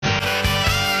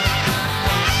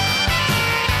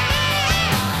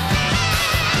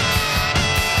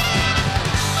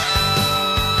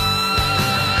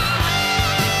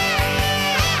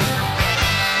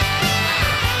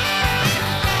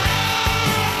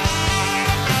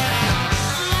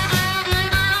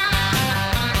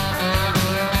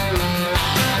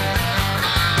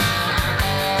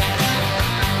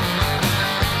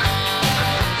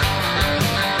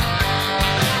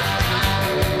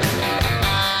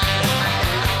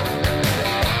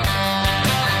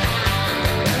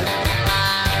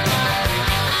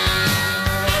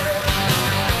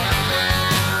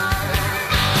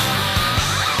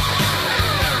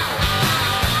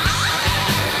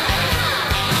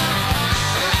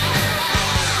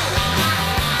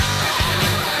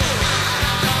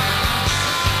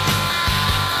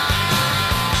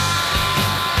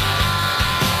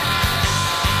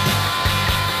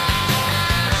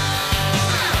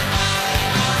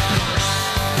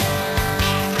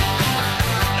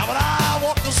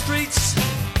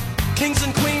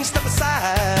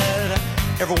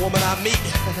every woman I meet,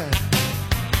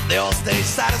 they all stay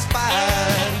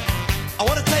satisfied. I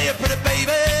want to tell you, pretty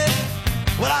baby,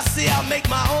 what I see I'll make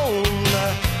my own.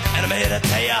 And I'm here to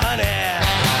tell you, honey,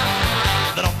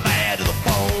 that I'm bad to the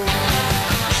bone.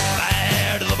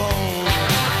 Bad to the bone.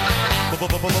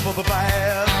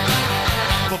 Bad.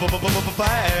 Bad.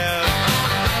 Bad.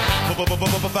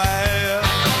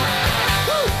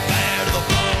 Bad to the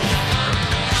bone.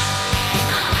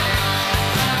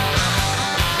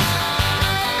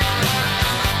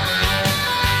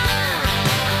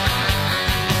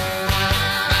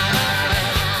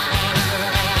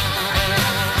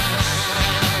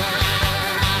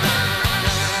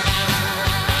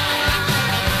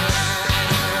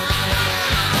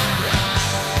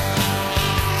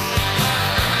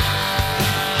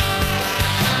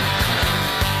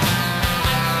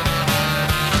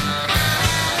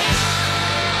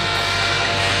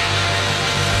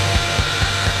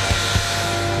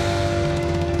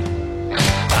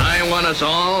 Us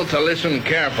all to listen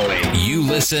carefully. You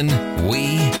listen,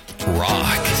 we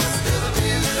rock.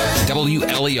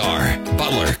 WLER,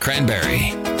 Butler,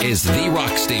 Cranberry, is the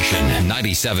rock station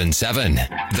 97.7.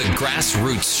 The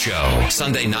Grassroots Show,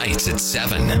 Sunday nights at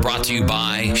 7. Brought to you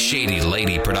by Shady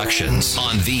Lady Productions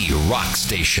on the rock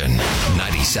station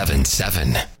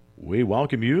 97.7. We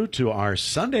welcome you to our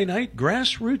Sunday night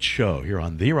Grassroots Show here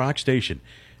on the rock station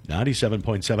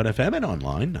 97.7 FM and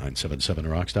online,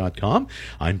 977rocks.com.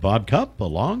 I'm Bob Cupp,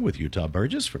 along with Utah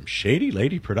Burgess from Shady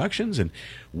Lady Productions, and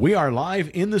we are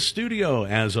live in the studio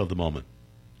as of the moment.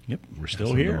 Yep. We're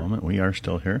still here. At the moment, we are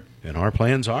still here. And our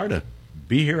plans are to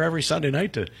be here every Sunday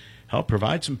night to help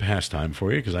provide some pastime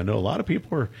for you, because I know a lot of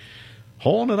people are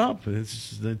holding it up.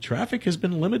 The traffic has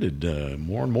been limited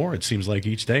more and more. It seems like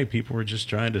each day people are just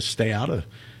trying to stay out of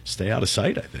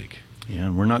sight, I think.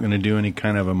 Yeah, we're not going to do any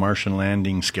kind of a Martian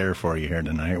landing scare for you here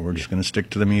tonight. We're just going to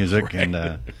stick to the music.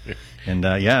 Right.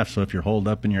 Yeah, so if you're holed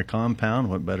up in your compound,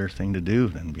 what better thing to do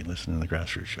than be listening to the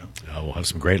Grassroots Show? We'll have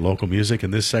some great local music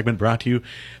in this segment, brought to you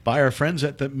by our friends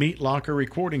at the Meat Locker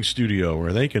Recording Studio,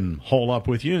 where they can hole up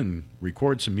with you and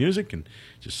record some music. And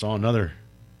just saw another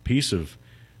piece of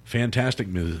fantastic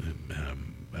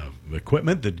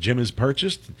equipment that Jim has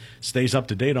purchased, stays up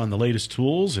to date on the latest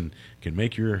tools, and can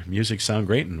make your music sound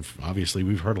great. And obviously,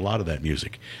 we've heard a lot of that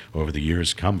music over the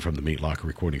years come from the Meat Locker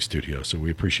Recording Studio, so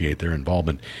we appreciate their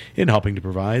involvement in helping to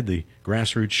provide the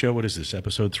Grassroots Show. What is this,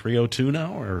 episode 302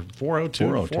 now, or 402?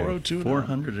 402.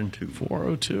 402.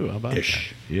 402. How about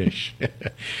Ish. that? Ish.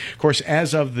 Of course,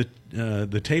 as of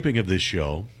the taping of this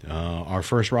show, our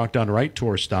first Rock Done Right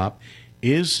tour stop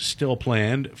is still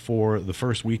planned for the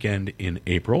first weekend in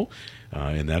April,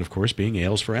 and that, of course, being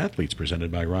Ales for Athletes,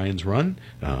 presented by Ryan's Run.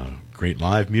 Great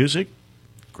live music,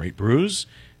 great brews,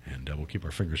 and we'll keep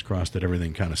our fingers crossed that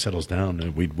everything kind of settles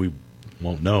down. We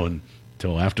won't know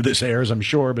until after this airs, I'm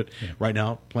sure, but right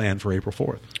now, planned for April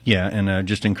 4th. Yeah, and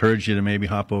just encourage you to maybe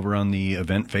hop over on the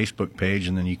event Facebook page,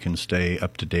 and then you can stay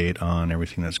up to date on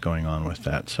everything that's going on with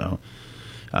that. So,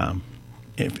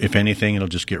 if anything, it'll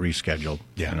just get rescheduled.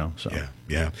 Yeah, you know, so.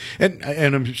 Yeah. And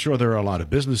I'm sure there are a lot of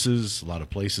businesses, a lot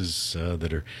of places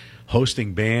that are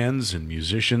hosting bands, and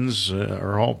musicians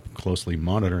are all closely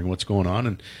monitoring what's going on,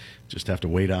 and just have to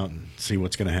wait out and see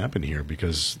what's going to happen here,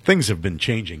 because things have been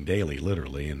changing daily,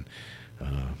 literally, and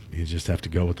you just have to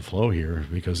go with the flow here,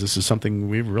 because this is something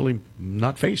we've really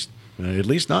not faced, at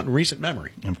least not in recent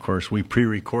memory. Of course, we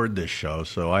pre-record this show,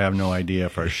 so I have no idea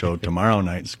if our show tomorrow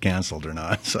night's canceled or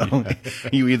not. So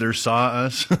you either saw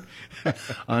us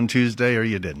on Tuesday or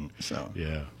you didn't. So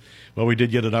yeah. Well, we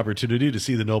did get an opportunity to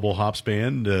see the Noble Hops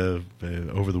Band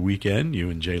over the weekend. You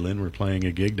and Jay Lynn were playing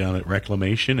a gig down at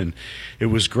Reclamation, and it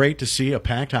was great to see a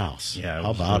packed house. Yeah,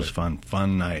 it was fun.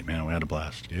 Fun night, man. We had a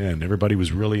blast. Yeah, and everybody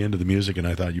was really into the music, and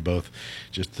I thought you both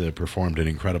just performed an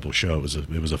incredible show.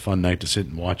 It was a fun night to sit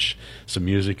and watch some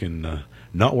music and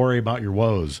not worry about your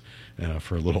woes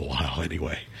for a little while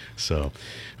anyway. So,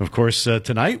 of course,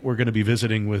 tonight we're going to be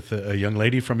visiting with a young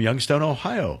lady from Youngstown,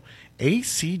 Ohio.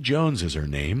 A.C. Jones is her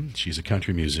name. She's a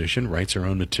country musician, writes her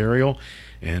own material,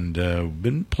 and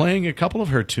been playing a couple of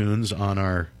her tunes on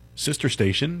our sister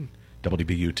station,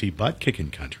 WBUT Butt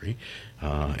Kickin' Country,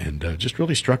 and just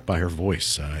really struck by her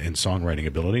voice and songwriting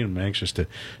ability, and I'm anxious to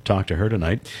talk to her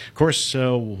tonight. Of course,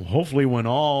 hopefully when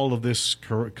all of this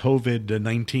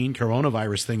COVID-19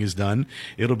 coronavirus thing is done,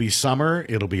 it'll be summer,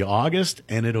 it'll be August,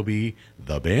 and it'll be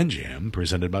the Band Jam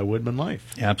presented by Woodman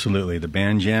Life. Absolutely. The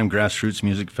Band Jam Grassroots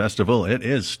Music Festival, it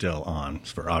is still on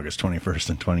for August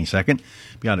 21st and 22nd.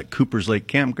 Be out at Coopers Lake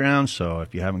Campground, so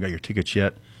if you haven't got your tickets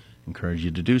yet, encourage you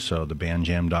to do so,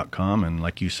 thebandjam.com. And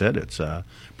like you said, it's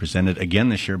presented again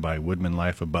this year by Woodman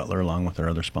Life of Butler, along with our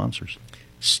other sponsors.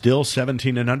 Still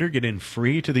 17 and under get in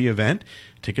free to the event.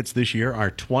 Tickets this year are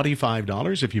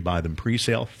 $25 if you buy them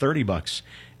pre-sale, $30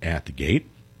 at the gate.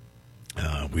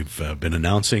 We've been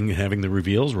announcing having the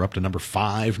reveals. We're up to number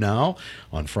 5 now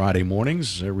on Friday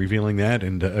mornings, revealing that,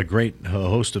 and a great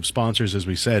host of sponsors. As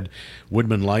we said,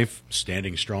 Woodman Life,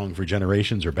 standing strong for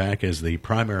generations, are back as the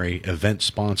primary event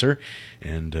sponsor,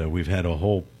 and we've had a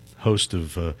whole host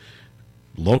of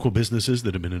local businesses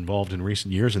that have been involved in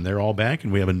recent years, and they're all back.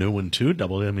 And we have a new one too,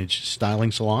 Double Image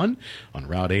Styling Salon on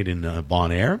Route 8 in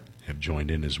Bon Air have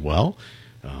joined in as well.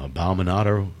 Bauman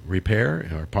Auto Repair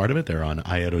are part of it. They're on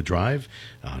Ioto Drive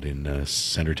out in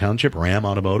Center Township. Ram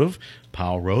Automotive,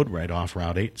 Powell Road, right off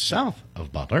Route 8 south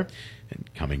of Butler. And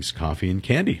Cummings Coffee and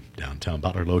Candy, downtown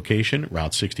Butler location,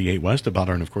 Route 68 west of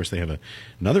Butler. And, of course, they have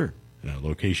another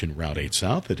location, Route 8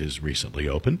 south, that is recently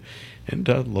opened. And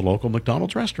the local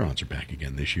McDonald's restaurants are back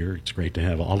again this year. It's great to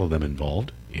have all of them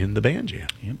involved in the Band Jam.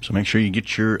 Yep. So make sure you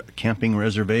get your camping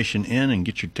reservation in and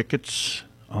get your tickets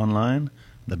online.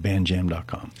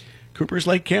 TheBandJam.com. Coopers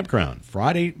Lake Campground,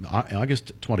 Friday,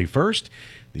 August 21st.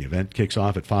 The event kicks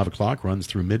off at 5 o'clock, runs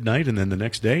through midnight, and then the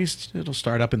next day it'll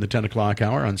start up in the 10 o'clock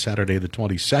hour on Saturday the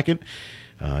 22nd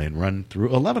and run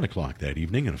through 11 o'clock that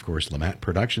evening. And, of course, Lamat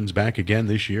Productions back again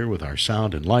this year with our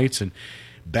sound and lights. And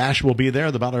Bash will be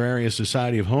there. The Butler Area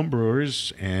Society of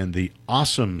Homebrewers and the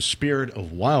awesome Spirit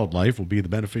of Wildlife will be the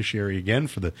beneficiary again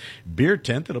for the beer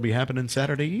tent that'll be happening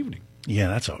Saturday evening. Yeah,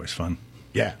 that's always fun.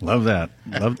 Yeah. Love that.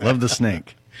 Love the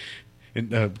snake.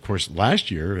 And, of course,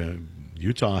 last year,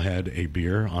 Utah had a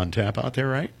beer on tap out there,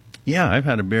 right? Yeah, I've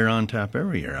had a beer on tap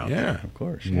every year out there, of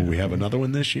course. Will we have another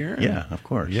one this year? Yeah, of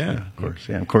course. Yeah, of course.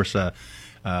 Yeah, of course.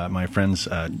 My friends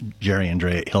Jerry and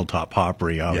Dre at Hilltop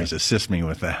Hoppery always assist me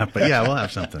with that. But yeah, we'll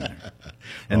have something there,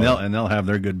 and they'll have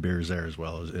their good beers there as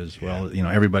well. You know,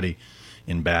 everybody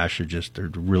in Bash they're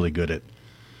really good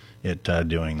at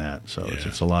doing that. So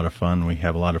it's a lot of fun. We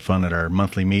have a lot of fun at our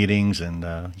monthly meetings, and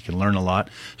you can learn a lot.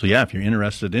 So yeah, if you're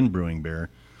interested in brewing beer,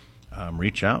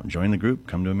 reach out, join the group,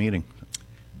 come to a meeting.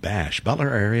 Bash, Butler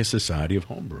Area Society of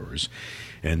Homebrewers.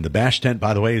 And the Bash tent,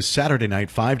 by the way, is Saturday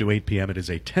night, 5 to 8 p.m. It is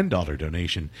a $10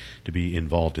 donation to be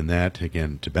involved in that,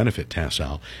 again, to benefit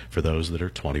Tassau for those that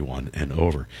are 21 and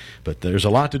over. But there's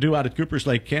a lot to do out at Coopers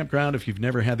Lake Campground. If you've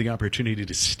never had the opportunity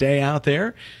to stay out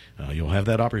there, you'll have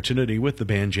that opportunity with the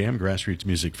Band Jam Grassroots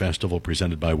Music Festival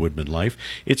presented by Woodman Life.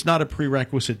 It's not a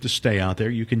prerequisite to stay out there.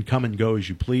 You can come and go as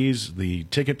you please. The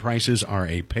ticket prices are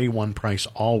a pay-one price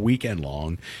all weekend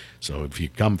long. So if you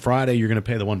come Friday, you're going to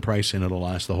pay the one price, and it'll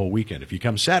last the whole weekend. If you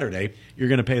come Saturday, you're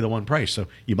going to pay the one price. So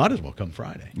you might as well come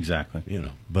Friday. Exactly. You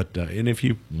know, but and if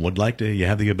you would like to, you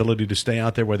have the ability to stay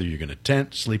out there, whether you're going to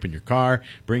tent, sleep in your car,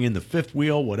 bring in the fifth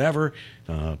wheel, whatever,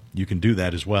 you can do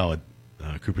that as well at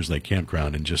Coopers Lake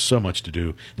Campground, and just so much to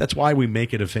do. That's why we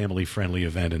make it a family-friendly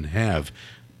event and have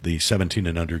the 17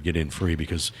 and under get in free,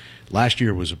 because last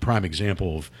year was a prime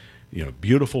example of, you know,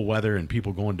 beautiful weather and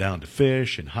people going down to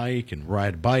fish and hike and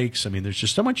ride bikes. I mean, there's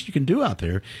just so much you can do out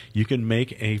there. You can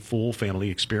make a full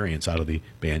family experience out of the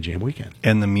Band Jam weekend.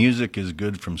 And the music is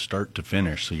good from start to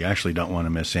finish, so you actually don't want to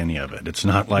miss any of it. It's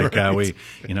not like Right.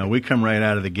 we come right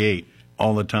out of the gate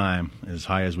all the time as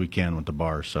high as we can with the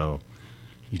bar. So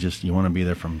you want to be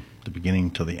there from the beginning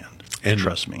to the end. And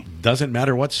trust me. Doesn't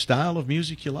matter what style of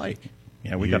music you like.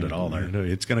 Yeah, we got it all there.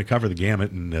 It's going to cover the gamut,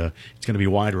 and it's going to be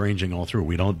wide-ranging all through.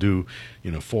 We don't do,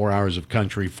 4 hours of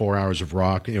country, 4 hours of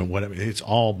rock, whatever. It's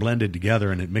all blended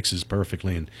together, and it mixes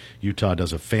perfectly, and Utah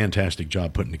does a fantastic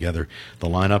job putting together the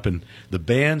lineup, and the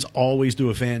bands always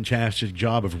do a fantastic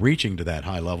job of reaching to that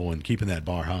high level and keeping that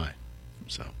bar high.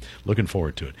 So, looking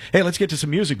forward to it. Hey, let's get to some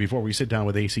music before we sit down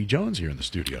with A.C. Jones here in the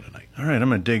studio tonight. All right, I'm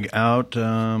going to dig out.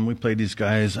 We played these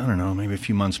guys, I don't know, maybe a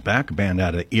few months back, a band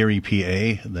out of Erie,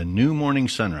 PA, The New Morning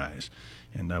Sunrise.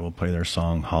 And I will play their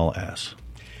song, Hall S.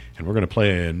 And we're going to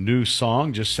play a new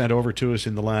song just sent over to us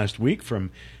in the last week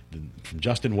from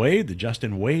Justin Wade. The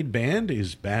Justin Wade Band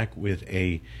is back with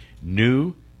a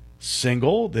new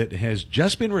single that has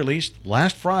just been released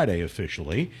last Friday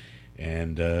officially,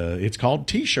 and it's called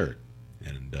T-Shirt.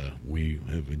 And we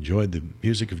have enjoyed the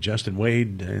music of Justin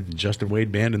Wade and the Justin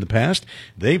Wade Band in the past.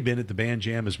 They've been at the Band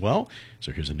Jam as well.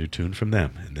 So here's a new tune from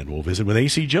them. And then we'll visit with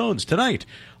A.C. Jones tonight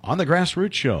on The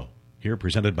Grassroots Show, here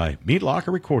presented by Meat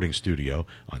Locker Recording Studio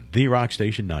on The Rock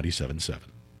Station 97.7.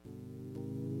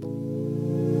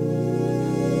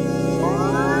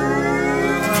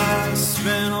 I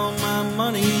spent all my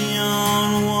money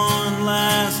on one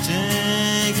last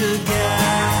tank of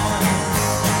gas.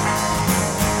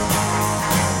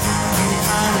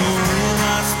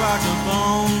 Sparked a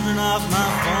bone, turn off my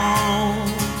phone,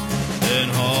 then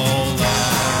haul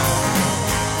out.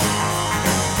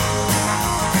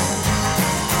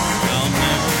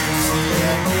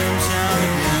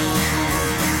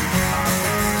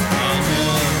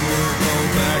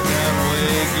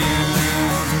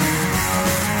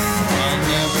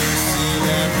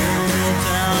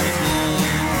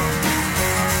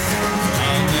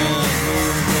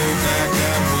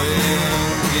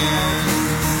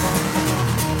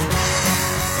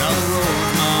 the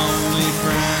road's my only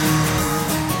friend.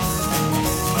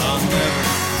 I'll never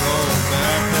go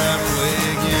back that way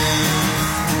again.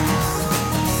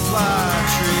 I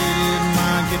traded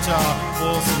my guitar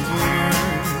for some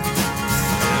boomers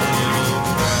and a little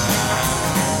crack.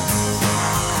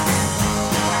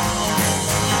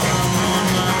 I'm on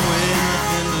my way,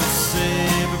 nothing to say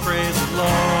but praise the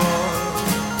Lord.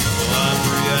 Well, I'm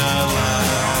free at last.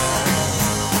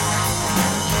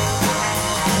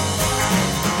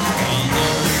 I'll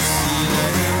never see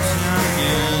that town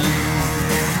again.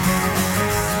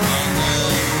 I'll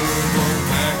never go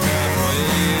back that way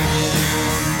again.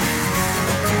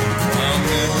 I'll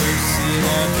never see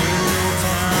that dirty old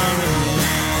town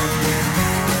again.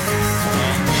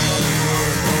 I'll never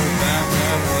go back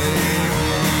that way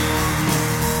again.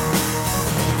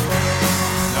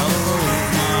 Now the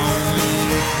road's my only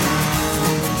friend.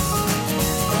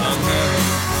 I'll never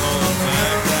go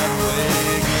back that way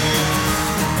again.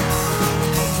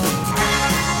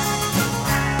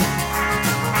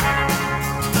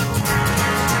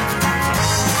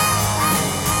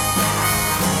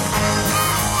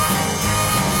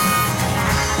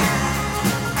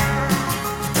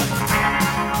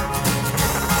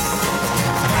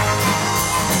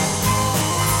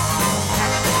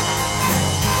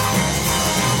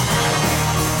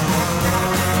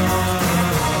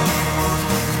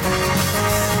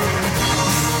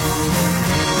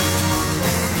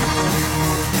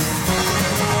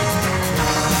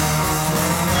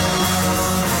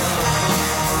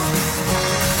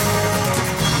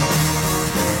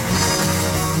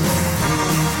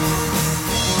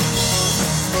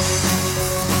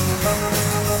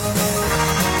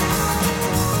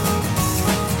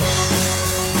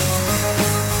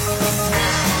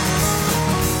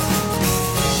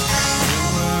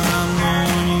 Where I'm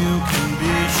going, you can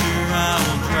be sure I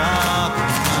will drop a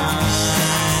line.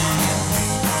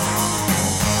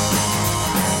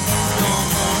 Don't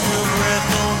hold your breath,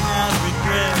 don't have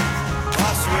regret.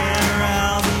 I swear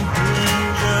I'll be doing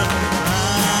just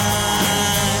fine.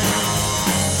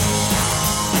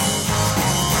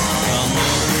 I'll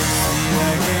never see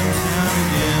that game town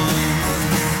again.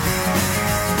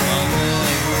 I'll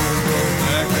never go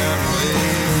back that way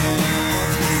again.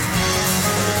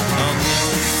 I'll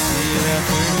never see that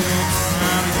dirty old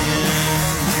town again.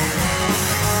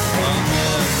 I'll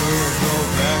never go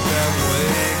back that way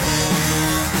again.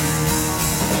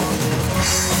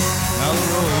 Now the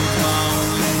road's my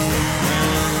only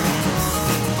friend.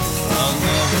 I'll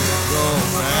never go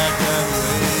back that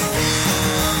way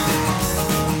again.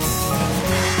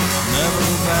 Never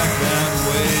go back that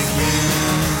way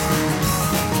again.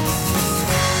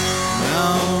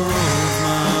 Now the road's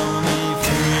my only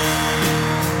friend.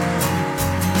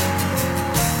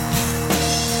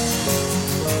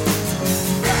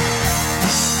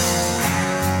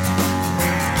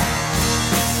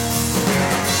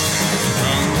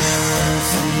 I'll never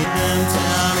see them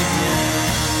town again.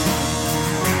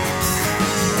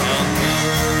 I'll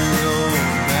never go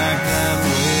back that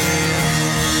way again.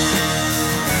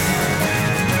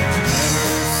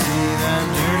 Never see that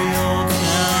dirty old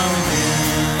town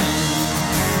again.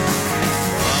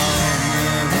 I'll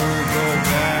never go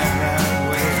back that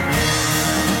way again.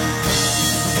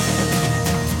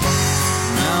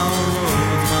 Now the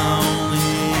road's my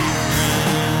only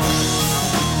friend.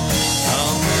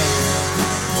 I'll never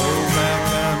go back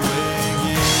that way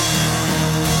again.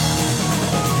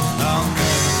 I'll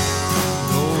never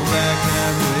go back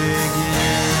that way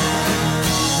again.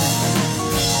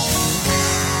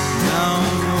 Now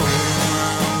the road's my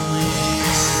only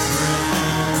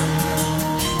friend.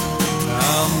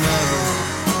 I'll never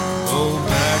go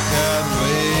back that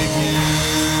way again.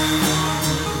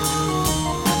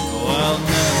 Oh, I'll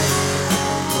never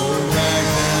go back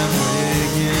that way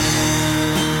again.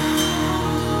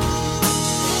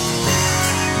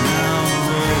 Now the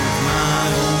road's my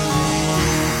only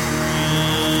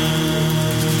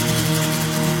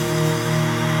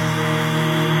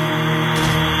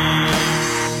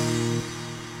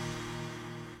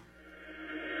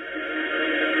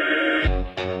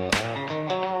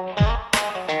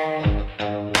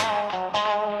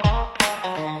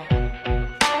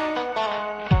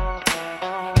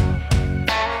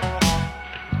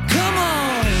Come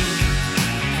on!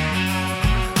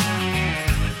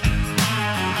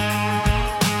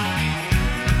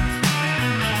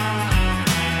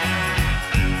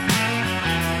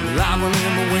 Well, I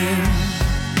remember when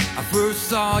I first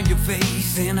saw your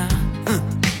face, and I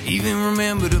even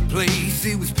remember the place.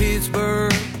 It was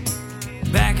Pittsburgh,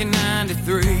 back in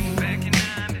 '93.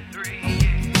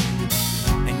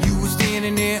 And you were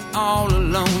standing there all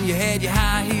alone. You had your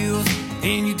high heels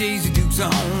and your Daisy Duke boots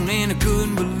on, and I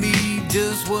couldn't believe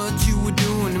just what you were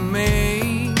doing to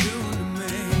me.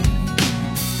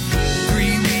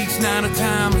 3 weeks, now the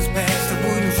time has passed. I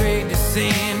wouldn't trade the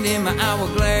sand in my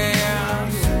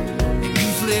hourglass, and you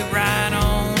slip right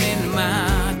on into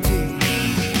my tea.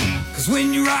 'Cause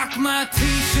when you rock my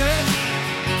t-shirt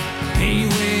and you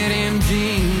wear them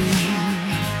jeans,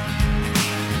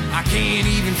 I can't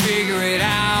even figure it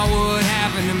out what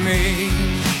happened to me.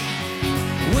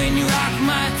 When you rock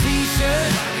my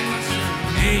t-shirt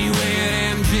and you wear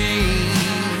them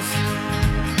jeans,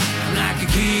 I'm like a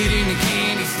kid in the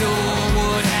candy store.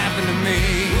 What happened to me?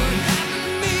 What happened to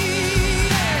me?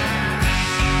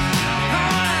 Yeah.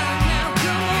 All right, now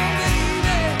come on,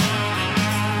 baby.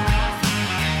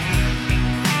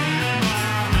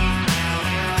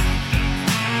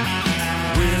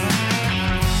 Well,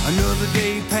 another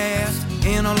day passed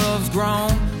and our love's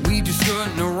grown. We just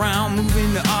strutting around,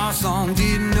 moving to our song.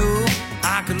 Didn't know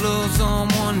I could love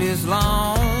someone this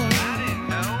long.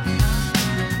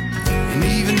 And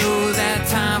even though that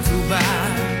time flew by,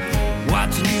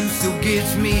 watching you still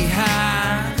gets me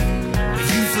high.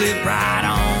 'Cause you slip right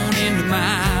on into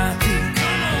my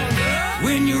teeth.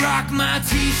 When you rock my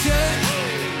t-shirt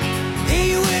and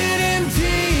you wear them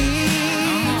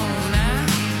jeans,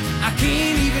 I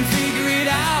can't even figure it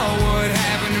out what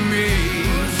happened to me.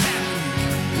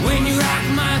 When you rock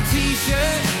my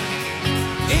t-shirt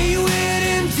and you wear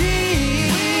them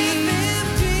jeans,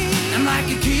 I'm like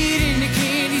a kid in the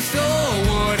candy store.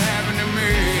 What happened to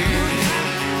me?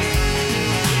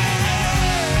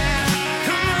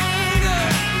 Come on,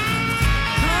 girl.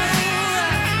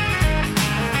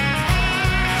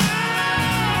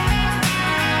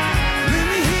 Let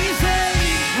me hear you say,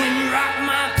 when you rock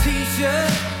my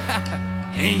t-shirt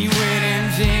and you wear them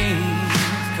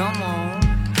jeans, come on.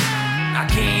 I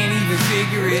can't even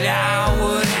figure it out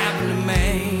what happened to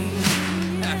me.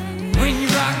 When you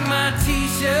rock my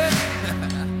t-shirt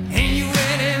and you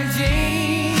wear them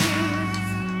jeans,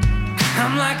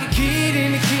 I'm like a kid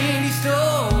in a candy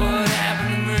store. What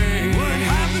happened to me? What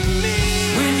happened to me?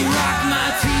 When you rock my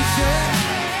t-shirt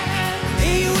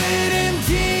and you wear them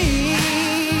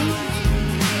jeans,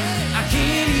 I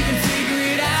can't even figure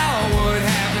it out what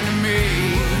happened to me.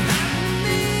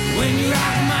 When you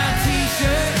rock my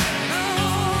t-shirt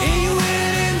and you wear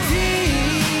them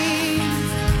jeans,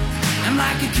 I'm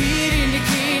like a kid in the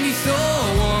candy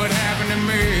store. What happened to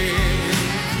me?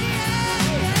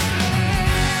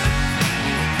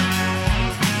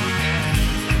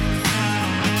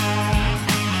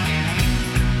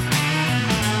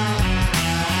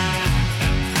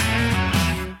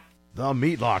 The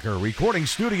Meat Locker Recording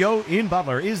Studio in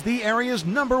Butler is the area's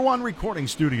 #1 recording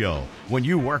studio. When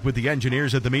you work with the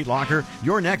engineers at the Meat Locker,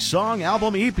 your next song,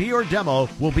 album, EP, or demo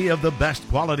will be of the best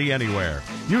quality anywhere.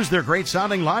 Use their great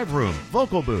sounding live room,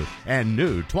 vocal booth, and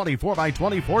new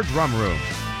 24x24 drum room.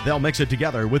 They'll mix it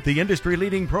together with the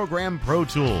industry-leading program Pro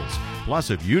Tools. Plus,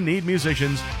 if you need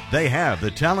musicians, they have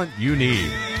the talent you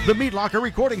need. The Meat Locker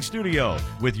Recording Studio.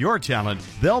 With your talent,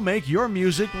 they'll make your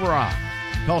music rock.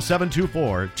 Call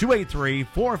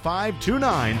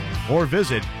 724-283-4529 or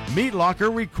visit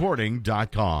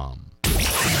meatlockerrecording.com.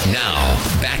 Now,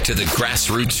 back to the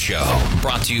Grassroots Show,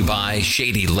 brought to you by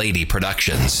Shady Lady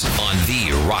Productions on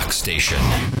The Rock Station,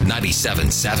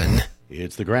 97.7.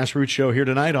 It's the Grassroots Show here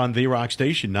tonight on The Rock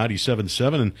Station,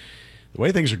 97.7. And the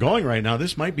way things are going right now,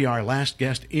 this might be our last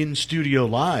guest in studio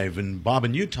live, and Bob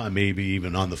and Utah maybe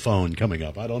even on the phone coming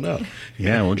up. I don't know.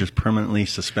 Yeah, we'll just permanently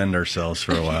suspend ourselves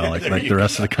for a while, like the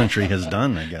rest of the country has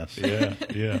done, I guess.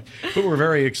 Yeah. But we're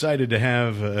very excited to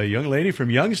have a young lady from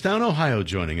Youngstown, Ohio,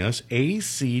 joining us.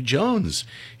 A.C. Jones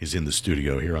is in the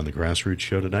studio here on the Grassroots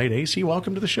Show tonight. A.C.,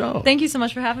 welcome to the show. Thank you so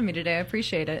much for having me today. I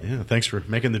appreciate it. Yeah, thanks for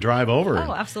making the drive over.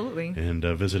 Oh, absolutely. And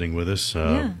visiting with us.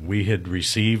 Yeah. We had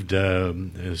received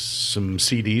some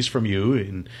CDs from you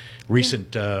in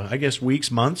recent, I guess, weeks,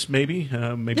 months, maybe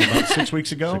about 6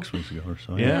 weeks ago. 6 weeks ago or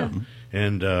so. Yeah.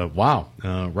 And wow,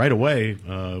 right away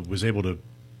was able to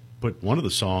put one of the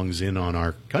songs in on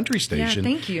our country station. Yeah,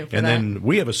 thank you for and that. then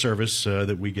we have a service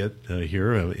that we get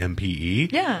here,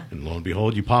 MPE. Yeah. And lo and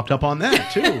behold, you popped up on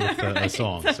that, too, with a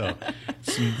song. So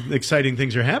some exciting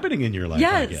things are happening in your life,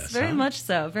 I guess. Yes, very much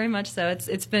so. Very much so.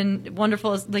 It's been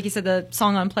wonderful. Like you said, the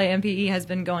song on Play MPE has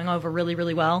been going over really,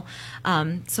 really well.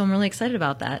 So I'm really excited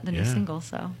about that, the new single.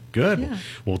 So good. Yeah.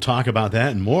 We'll talk about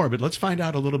that and more, but let's find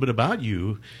out a little bit about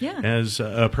you as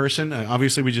a person.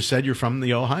 Obviously, we just said you're from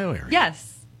the Ohio area. Yes.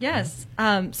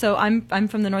 So I'm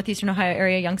from the northeastern Ohio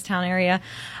area, Youngstown area.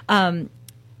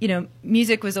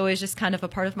 music was always just kind of a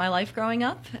part of my life growing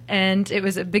up, and it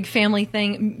was a big family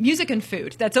thing. Music and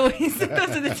food. That's always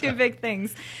those are the two big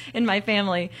things in my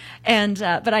family. And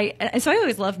so I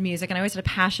always loved music, and I always had a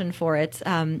passion for it.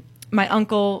 My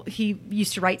uncle, he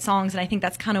used to write songs, and I think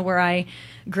that's kind of where I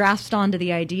grasped onto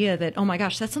the idea that, oh my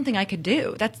gosh, that's something I could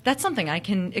do. That's something I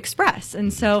can express.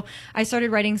 And so I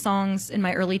started writing songs in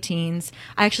my early teens.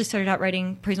 I actually started out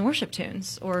writing praise and worship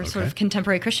tunes, or sort of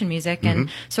contemporary Christian music, and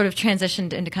sort of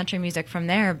transitioned into country music from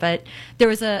there. But there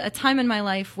was a time in my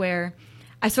life where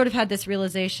I sort of had this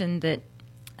realization that,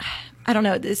 I don't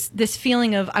know, this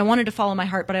feeling of I wanted to follow my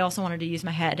heart, but I also wanted to use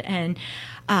my head. And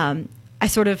I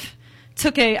sort of I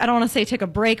don't want to say took a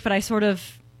break, but I sort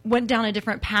of went down a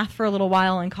different path for a little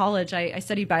while in college. I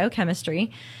studied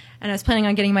biochemistry, and I was planning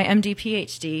on getting my MD,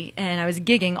 PhD, and I was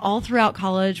gigging all throughout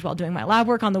college while doing my lab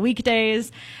work on the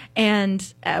weekdays.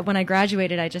 And when I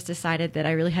graduated, I just decided that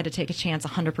I really had to take a chance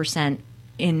 100%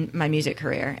 in my music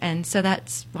career. And so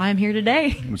that's why I'm here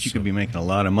today. But you could be making a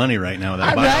lot of money right now with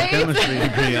that Right? biochemistry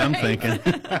degree, I'm thinking.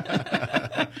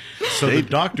 So the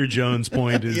Dr. Jones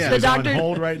point is, Yeah. is on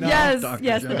hold right now? Yes, Dr.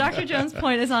 yes. Jones. The Dr. Jones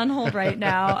point is on hold right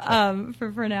now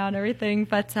for now and everything.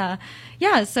 But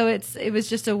yeah, so it was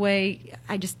just a way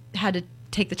I just had to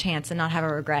take the chance and not have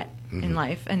a regret in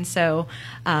life. And so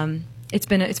it's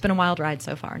been a wild ride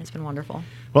so far, and it's been wonderful.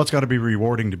 Well, it's got to be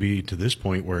rewarding to be to this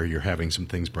point where you're having some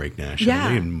things break nationally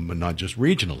Yeah. and not just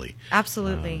regionally.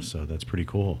 Absolutely. So that's pretty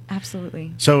cool.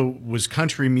 Absolutely. So was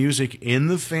country music in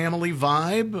the family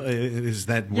vibe? Is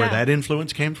that where Yeah. that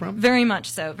influence came from? Very much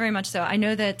so. Very much so. I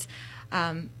know that,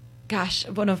 gosh,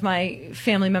 one of my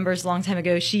family members a long time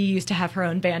ago, she used to have her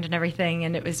own band and everything,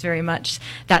 and it was very much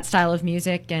that style of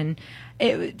music. And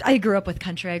I grew up with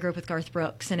country. I grew up with Garth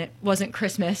Brooks, and it wasn't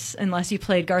Christmas unless you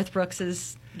played Garth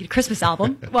Brooks's Christmas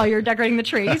album while you're decorating the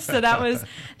tree. So that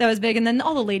was big. And then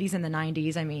all the ladies in the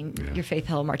 90s, I mean, your Faith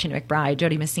Hill, Martina McBride,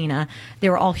 Jody Messina, they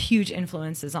were all huge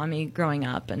influences on me growing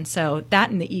up. And so that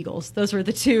and the Eagles, those were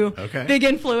the two big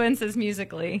influences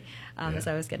musically as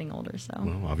I was getting older. So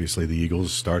Well, obviously the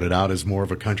Eagles started out as more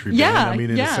of a country Yeah, band. I mean,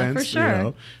 in a yeah, sense, for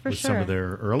sure. For with some sure. of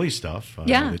their early stuff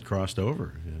Yeah. that crossed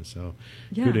over. Yeah, so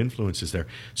Yeah. good influences there.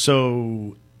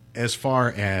 So as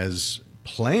far as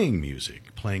playing music,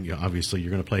 obviously you're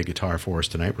going to play guitar for us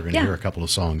tonight. We're going to Yeah. hear a couple of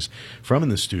songs from in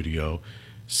the studio.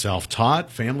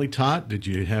 Self-taught, family taught? Did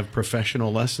you have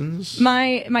professional lessons?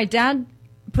 my dad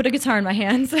put a guitar in my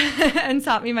hands and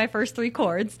taught me my first 3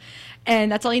 chords.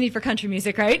 And that's all you need for country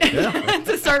music, right?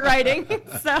 To start writing.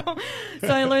 So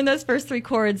I learned those first 3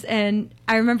 chords. And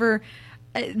I remember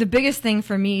the biggest thing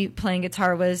for me playing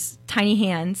guitar was tiny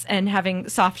hands and having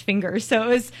soft fingers. So it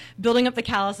was building up the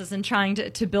calluses and trying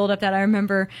to build up that. I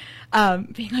remember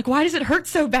being like, why does it hurt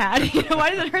so bad?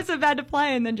 Why does it hurt so bad to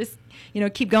play? And then just,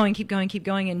 keep going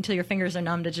until your fingers are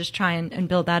numb to just try and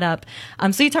build that up.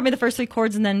 So he taught me the first 3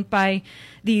 chords, and then by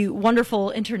the wonderful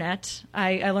internet,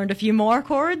 I learned a few more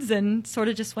chords and sort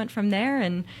of just went from there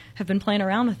and have been playing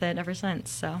around with it ever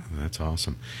since. So That's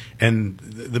awesome. And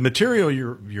the material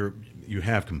you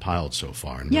have compiled so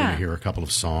far, and we're Yeah. going to hear a couple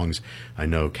of songs. I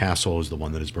know Castle is the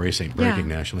one that is breaking Yeah.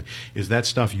 nationally. Is that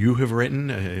stuff you have written?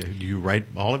 Do you write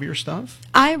all of your stuff?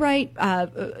 I write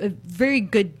a very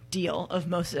good deal of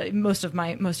most of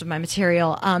my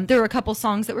material. There were a couple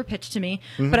songs that were pitched to me,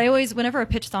 but I always, whenever a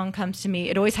pitch song comes to me,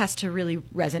 it always has to really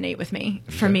resonate with me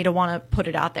for me to want to put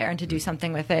it out there and to do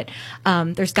something with it.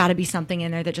 There's got to be something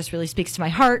in there that just really speaks to my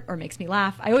heart or makes me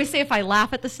laugh. I always say if I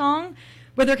laugh at the song,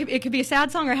 whether it could be a sad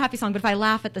song or a happy song, but if I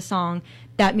laugh at the song,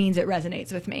 that means it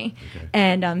resonates with me. Okay.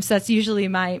 And so that's usually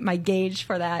my gauge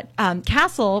for that.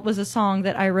 Castle was a song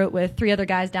that I wrote with 3 other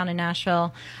guys down in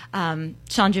Nashville, Sean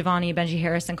Giovanni, Benji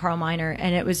Harris, and Carl Miner.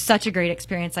 And it was such a great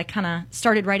experience. I kind of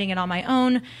started writing it on my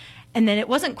own, and then it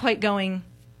wasn't quite going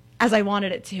as I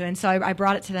wanted it to. And so I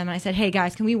brought it to them and I said, hey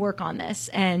guys, can we work on this?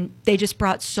 And they just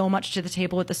brought so much to the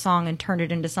table with the song and turned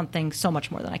it into something so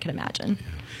much more than I could imagine.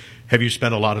 Have you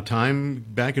spent a lot of time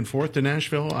back and forth to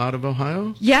Nashville out of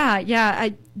Ohio? Yeah.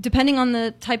 Depending on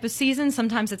the type of season,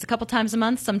 sometimes it's a couple times a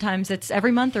month, sometimes it's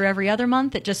every month or every other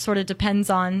month. It just sort of depends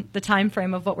on the time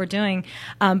frame of what we're doing.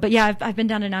 But yeah, I've been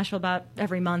down to Nashville about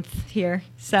every month here.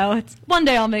 So one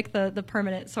day I'll make the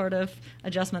permanent sort of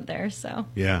adjustment there. So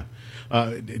Yeah.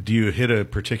 Do you hit a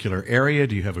particular area?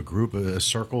 Do you have a group, a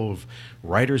circle of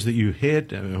writers that you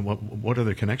hit? What are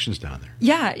the connections down there?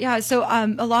 Yeah. So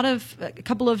a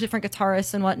couple of different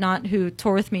guitarists and whatnot who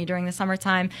tour with me during the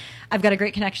summertime. I've got a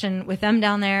great connection with them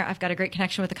down there. I've got a great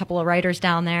connection with a couple of writers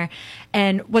down there.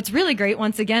 And what's really great,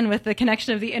 once again, with the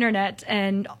connection of the internet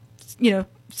and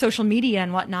social media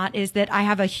and whatnot is that I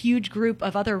have a huge group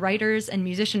of other writers and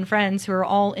musician friends who are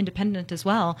all independent as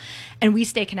well. And we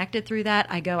stay connected through that.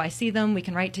 I see them, we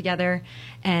can write together,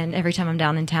 and every time I'm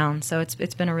down in town. So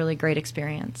it's been a really great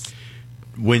experience.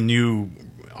 When you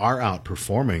are out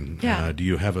performing, Yeah. do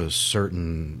you have a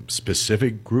certain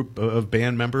specific group of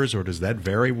band members, or does that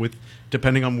vary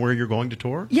depending on where you're going to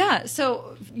tour? Yeah,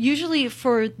 so usually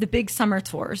for the big summer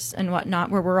tours and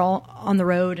whatnot, where we're all on the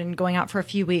road and going out for a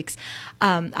few weeks,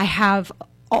 I have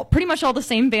pretty much all the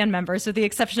same band members, with the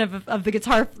exception of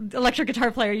the electric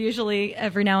guitar player. Usually,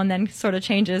 every now and then, sort of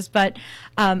changes. But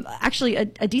actually, a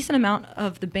decent amount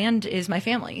of the band is my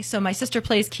family. So my sister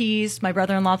plays keys, my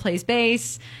brother-in-law plays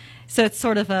bass. So it's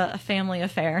sort of a family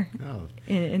affair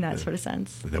in that sort of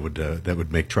sense. That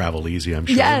would make travel easy, I'm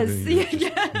sure. Yes,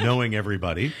 Just knowing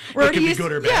everybody. We're It can be used-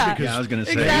 good or bad. yeah. Because Yeah, I was going to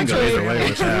say, Exactly. you can go either way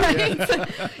with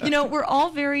that. Right? We're all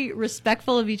very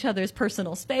respectful of each other's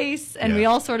personal space, and we Yeah.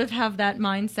 all sort of have that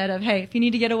mindset of, hey, if you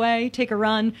need to get away, take a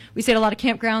run. We stay at a lot of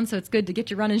campgrounds, so it's good to get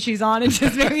your running shoes on and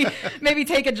just maybe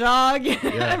take a jog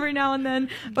every now and then.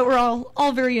 But we're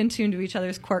all very in tune to each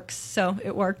other's quirks, so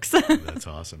it works. That's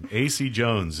awesome. A.C.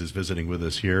 Jones is visiting with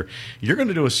us here. You're going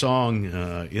to do a song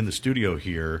in the studio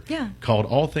here called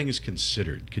All Things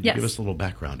Considered. Could you Yes. give us a little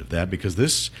background of that? Because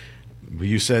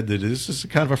you said that this is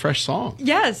kind of a fresh song.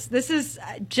 Yes, this is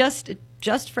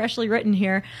just freshly written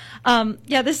here.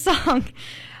 This song,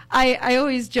 I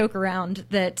always joke around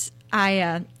that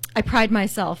I pride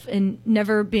myself in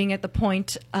never being at the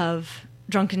point of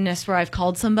drunkenness where I've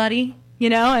called somebody,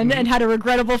 and had a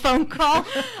regrettable phone call,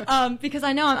 because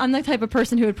I know I'm the type of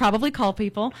person who would probably call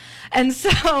people. And so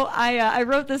I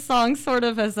wrote this song sort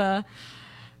of as a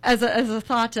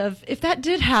thought of, if that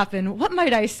did happen, what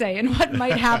might I say and what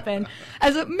might happen,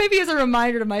 maybe as a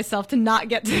reminder to myself to not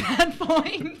get to that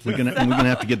point. We're gonna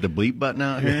have to get the bleep button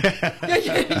out here.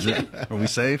 Are we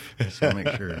safe? Just want to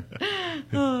make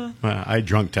sure. I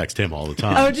drunk text him all the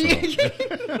time. Oh, do you?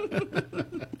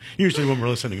 Usually when we're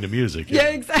listening to music. Yeah,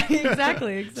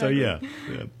 exactly. So, yeah.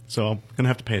 So I'm going to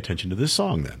have to pay attention to this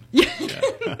song then.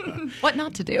 What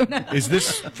not to do. Is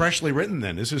this freshly written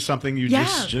then? Is this something you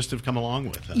just have come along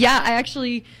with? Huh? Yeah,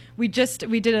 we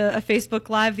did a Facebook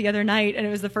Live the other night, and it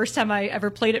was the first time I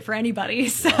ever played it for anybody.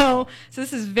 So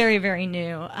this is very, very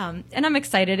new, and I'm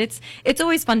excited. It's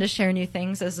always fun to share new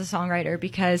things as a songwriter,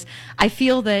 because I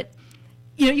feel that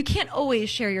you can't always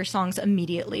share your songs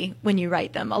immediately when you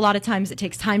write them. A lot of times it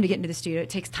takes time to get into the studio. It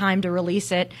takes time to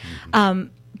release it.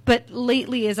 But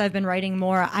lately, as I've been writing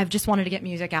more, I've just wanted to get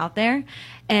music out there.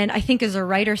 And I think as a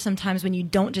writer, sometimes when you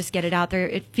don't just get it out there,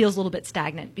 it feels a little bit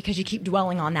stagnant, because you keep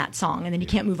dwelling on that song and then you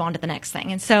can't move on to the next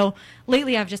thing. And so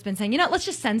lately I've just been saying, let's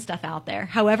just send stuff out there.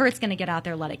 However it's going to get out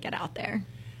there, let it get out there.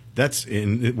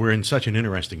 We're in such an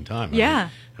interesting time. Yeah.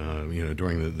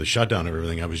 During the shutdown of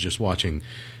everything, I was just watching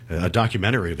a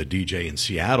documentary of a DJ in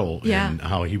Seattle and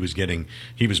how he was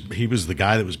the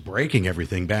guy that was breaking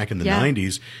everything back in the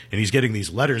 90s, and he's getting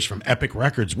these letters from Epic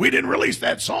Records. We didn't release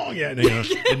that song yet.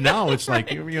 And now it's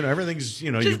like, everything's,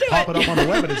 you pop it up on the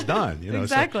web and it's done.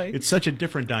 Exactly. So it's such a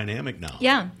different dynamic now.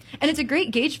 Yeah. And it's a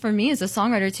great gauge for me as a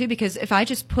songwriter too, because if I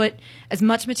just put as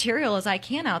much material as I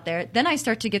can out there, then I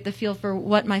start to get the feel for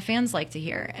what my fans like to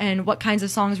hear and what kinds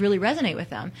of songs really resonate with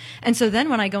them. And so then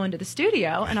when I go into the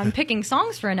studio and I'm picking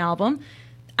songs for an album,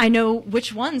 I know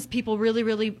which ones people really,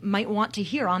 really might want to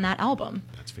hear on that album.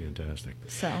 That's fantastic.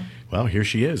 So, well, here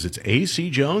she is. It's A.C.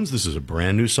 Jones. This is a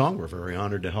brand new song. We're very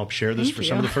honored to help share this for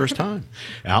some of the first time.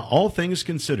 All Things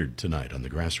Considered tonight on The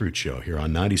Grassroots Show here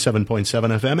on 97.7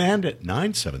 FM and at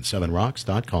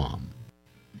 977rocks.com.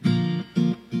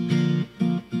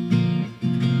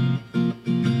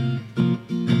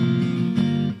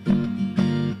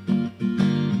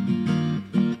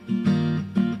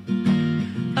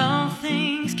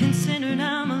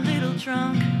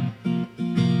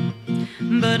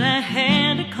 But I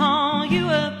had to call you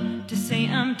up to say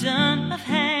I'm done, I've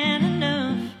had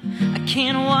enough. I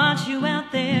can't watch you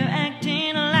out there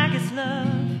acting like it's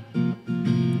love.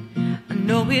 I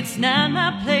know it's not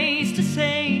my place to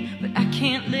say, but I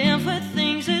can't live with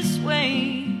things this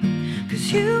way.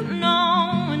 'Cause you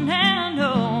know and I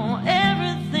know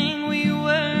everything we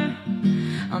were.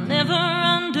 I'll never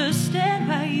understand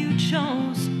why you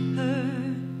chose her.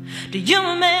 Do you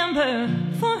remember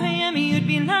 4 a.m. you'd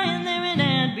be lying there and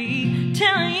I'd be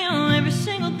telling you every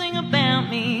single thing about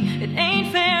me. It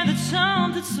ain't fair that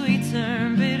something sweet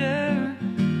turned bitter.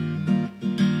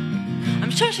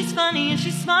 I'm sure she's funny and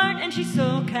she's smart and she's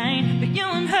so kind, but you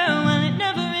and her, well, it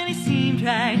never really seemed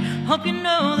right. Hope you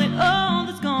know that all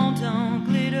that's gold don't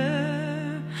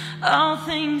glitter. All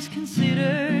things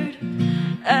considered,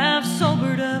 I've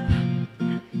sobered up.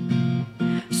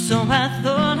 So I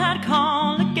thought I'd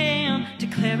call again to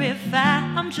clarify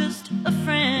I'm just a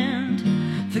friend.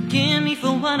 Forgive me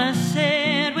for what I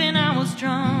said when I was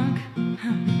drunk.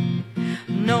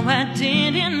 No, I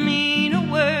didn't mean a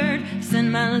word.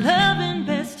 Send my love and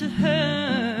best to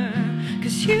her.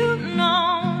 'Cause you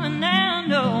know and I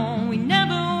know we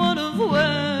never would have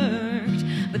worked.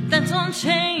 But that don't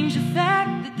change the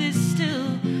fact that this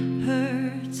still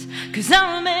hurts. 'Cause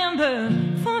I remember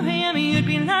 4 a.m. you'd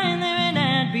be lying there and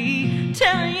I'd be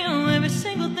telling you every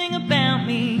single thing about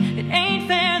me. It ain't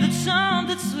fair that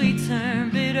something sweet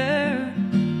turned bitter.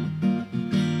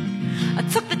 I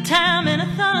took the time and I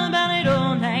thought about it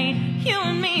all night. You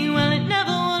and me, well, it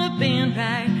never would have been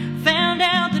right. Found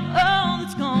out that all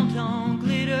that's gold don't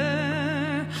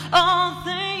glitter. All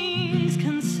things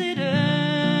considered.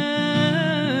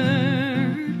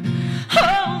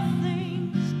 All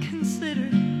things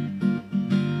considered.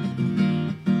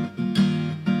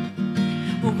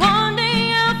 Well, one day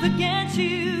I'll forget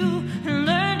you and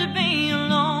learn to be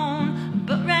alone.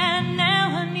 But right now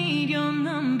I need your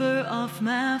number off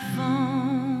my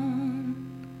phone.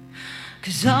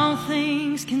 'Cause all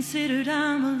things considered,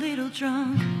 I'm a little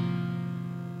drunk.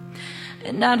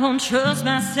 And I don't trust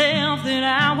myself that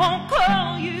I won't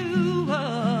call you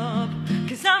up.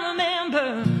 'Cause I remember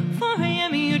 4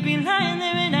 a.m. you'd be lying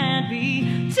there and I'd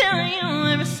be telling you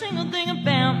every single thing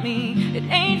about me. It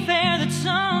ain't fair that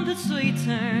something sweet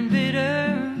turned bitter.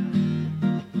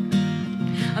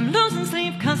 I'm losing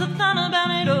sleep 'cause I thought about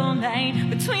it all night.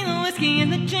 Between the whiskey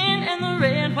and the gin and the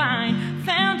red wine,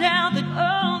 found out that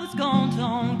all that's gold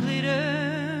don't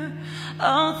glitter.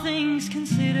 All things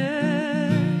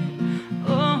considered.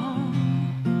 Oh,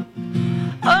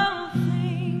 all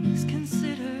things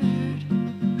considered.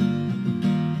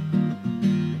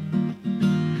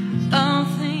 All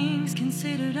things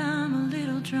considered, I'm a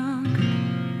little drunk.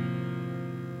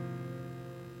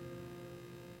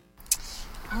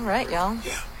 All right, y'all.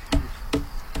 Yeah.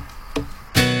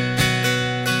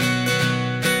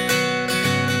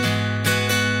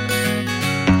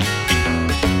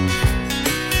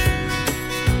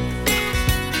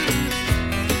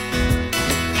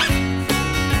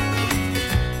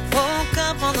 Woke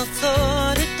up on the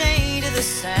floor today to the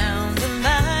sound of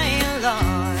my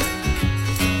alarm.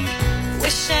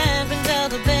 Wish I'd been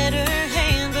dealt a better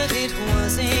hand, but it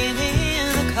wasn't in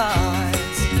the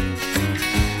cards.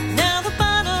 Now the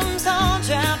bottom's all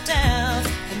dropped out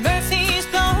and Murphy's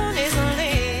blown his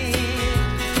lid.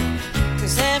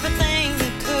 'Cause everything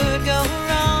that could go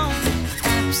wrong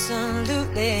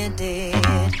absolutely did.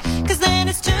 'Cause then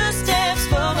it's 2 steps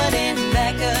forward and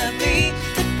back up 3.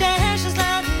 The dash is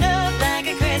lighting up like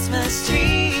a Christmas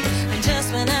tree. And just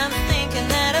when I'm thinking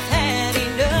that I've had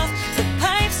enough, the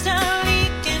pipes start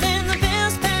leaking and the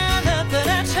bills pile up. But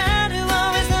I try to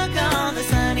always look on the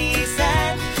sunny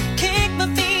side, kick my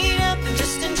feet up and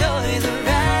just enjoy the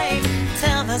ride.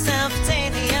 Tell myself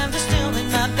daily I'm just doing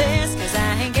my best, 'cause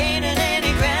I ain't gaining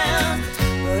any ground,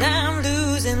 but I'm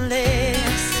losing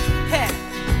less. Hey.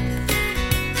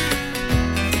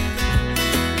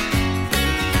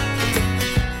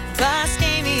 Boss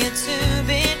gave me a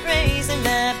 2-bit raise and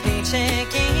my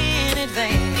paycheck in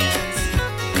advance.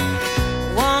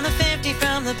 Won a 50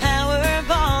 from the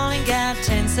Powerball and got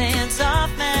 10 cents off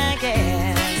my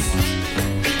gas.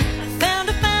 Found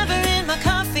a $5 in my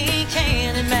coffee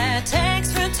can and my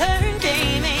tax return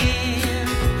came in.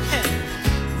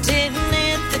 Didn't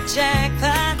hit the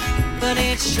jackpot, but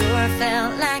it sure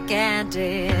felt like I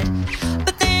did.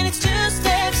 But then it's 2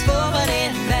 steps forward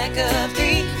and back up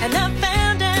 3, and I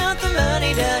found out the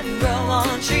money doesn't grow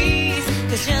on trees.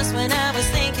 'Cause just when I was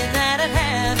thinking that I'd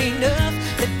have enough,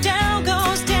 the Dow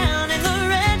goes down and the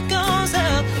red goes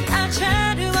up. I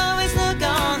try to always look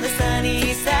on the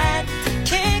sunny side,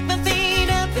 kick my feet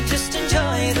up and just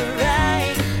enjoy the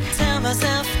ride. Tell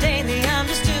myself daily I'm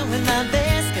just doing my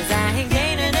best, 'cause I ain't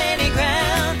gaining any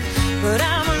ground, but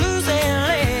I'm losing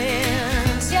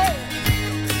less. Yeah.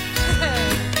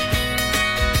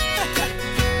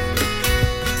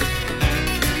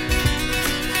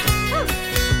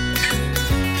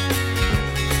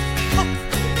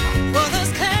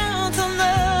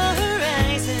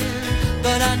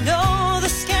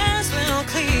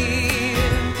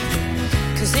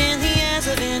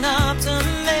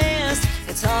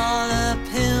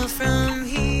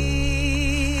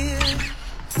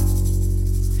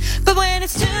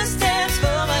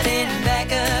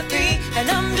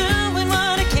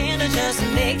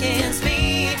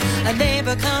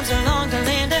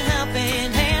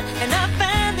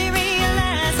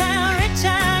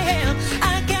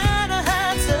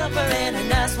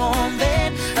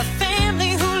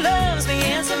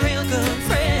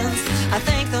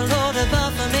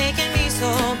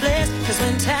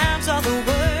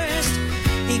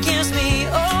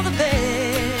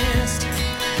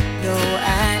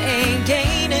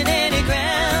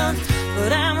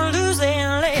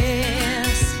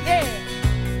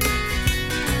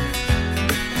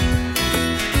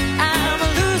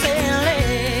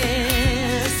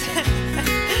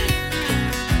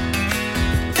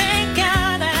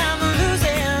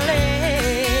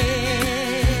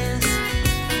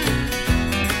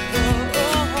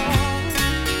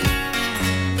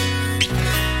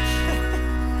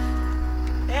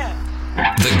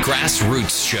 The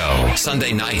Grassroots Show,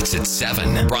 Sunday nights at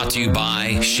 7. Brought to you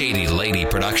by Shady Lady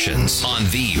Productions on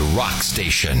the Rock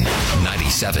Station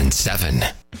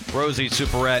 97.7. Rosie's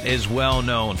Superette is well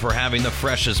known for having the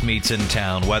freshest meats in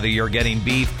town, whether you're getting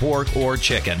beef, pork, or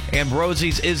chicken. And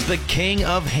Rosie's is the king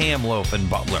of ham loaf in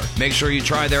Butler. Make sure you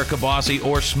try their kibasi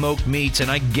or smoked meats, and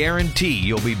I guarantee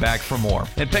you'll be back for more.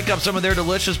 And pick up some of their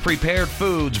delicious prepared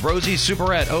foods. Rosie's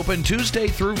Superette, open Tuesday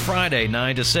through Friday,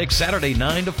 9 to 6, Saturday,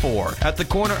 9 to 4. At the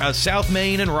corner of South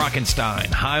Main and Rockenstein.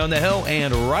 High on the hill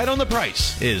and right on the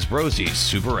price is Rosie's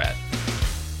Superette.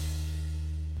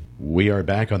 We are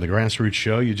back on the Grassroots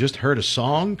Show. You just heard a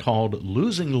song called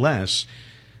Losing Less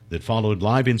that followed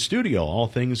live in studio, all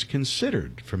things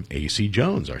considered, from A.C.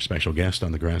 Jones, our special guest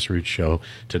on the Grassroots Show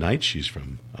tonight. She's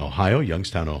from Ohio,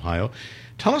 Youngstown, Ohio.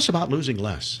 Tell us about Losing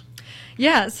Less.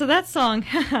 Yeah, so that song,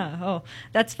 oh,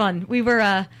 that's fun. We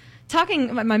were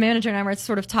talking, my manager and I were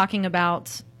sort of talking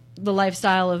about the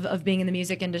lifestyle of being in the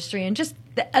music industry and just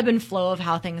the ebb and flow of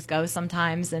how things go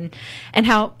sometimes, and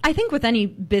how I think with any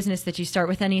business that you start,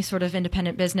 with any sort of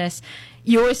independent business,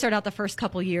 you always start out the first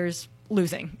couple years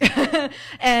losing.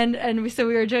 So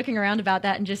we were joking around about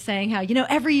that and just saying how,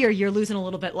 every year you're losing a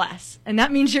little bit less, and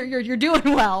that means you're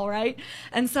doing well, right?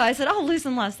 And so I said,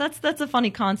 losing less, that's a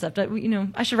funny concept.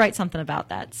 I should write something about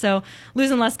that. So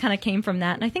Losing Less kind of came from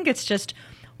that, and I think it's just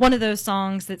one of those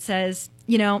songs that says,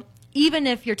 even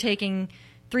if you're taking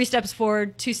 3 steps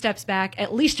forward, 2 steps back,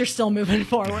 at least you're still moving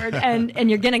forward, and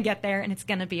you're going to get there, and it's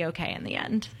going to be okay in the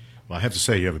end. Well, I have to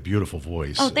say you have a beautiful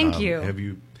voice. Oh, thank you. Have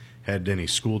you had any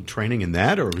school training in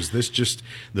that, or was this just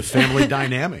the family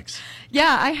dynamics?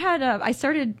 Yeah, I had.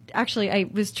 I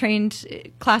was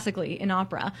trained classically in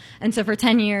opera, and so for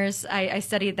 10 years I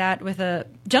studied that with a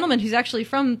gentleman who's actually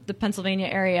from the Pennsylvania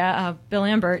area, Bill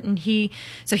Ambert, and he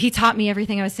taught me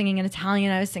everything. I was singing in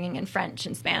Italian, I was singing in French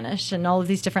and Spanish, and all of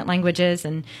these different languages,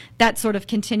 and that sort of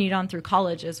continued on through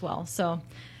college as well. So.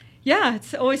 Yeah,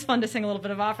 it's always fun to sing a little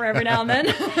bit of opera every now and then.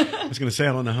 I was going to say,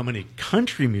 I don't know how many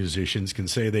country musicians can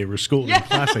say they were schooled in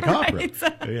classic opera.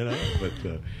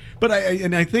 But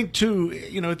I think too,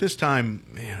 at this time,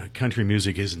 country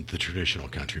music isn't the traditional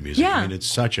country music. Yeah. I mean, it's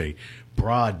such a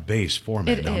broad-based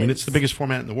format now. I mean, it's the biggest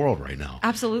format in the world right now.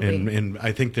 Absolutely. And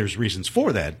I think there's reasons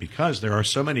for that, because there are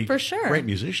so many great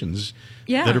musicians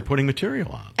that are putting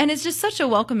material out. And it's just such a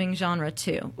welcoming genre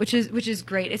too, which is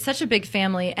great. It's such a big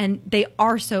family, and they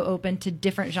are so open to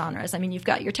different genres. I mean, you've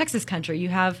got your Texas country, you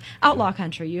have outlaw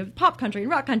country, you have pop country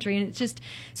and rock country, and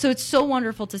it's so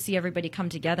wonderful to see everybody come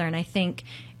together. And I think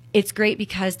it's great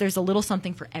because there's a little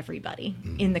something for everybody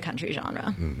in the country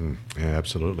genre. Mm-hmm. Yeah,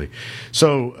 absolutely.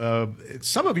 So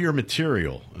some of your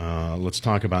material, let's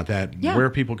talk about that, where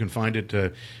people can find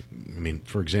it.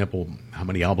 For example, how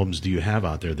many albums do you have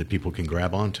out there that people can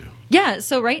grab onto? Yeah,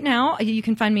 so right now you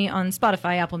can find me on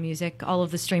Spotify, Apple Music, all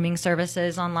of the streaming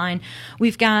services online.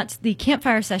 We've got the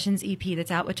Campfire Sessions EP that's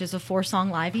out, which is a 4-song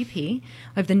live EP. I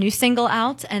have the new single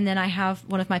out, and then I have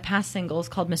one of my past singles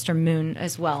called Mr. Moon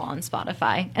as well on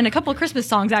Spotify. And a couple of Christmas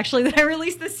songs, actually, that I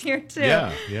released this year, too.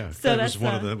 Yeah. So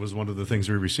that was one of the things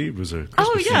we received, was a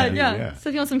Christmas CD. Yeah. So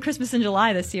if you want some Christmas in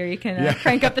July this year, you can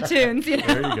crank up the tunes.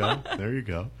 There you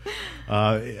go.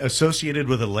 Associated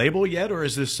with a label yet, or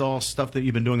is this all stuff that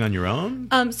you've been doing on your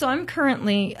own? So I'm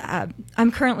currently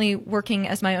working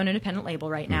as my own independent label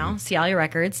right now, Cialia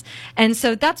Records, and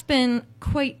so that's been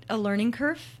quite a learning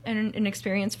curve and an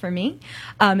experience for me.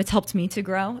 It's helped me to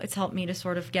grow. It's helped me to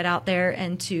sort of get out there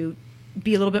and to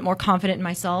be a little bit more confident in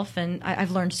myself, and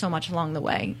I've learned so much along the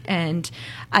way, and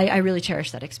I really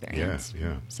cherish that experience.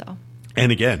 Yeah. So.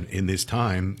 And again, in this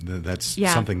time, that's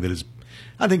something that is,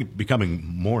 I think, becoming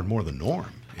more and more the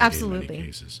norm. Absolutely. In many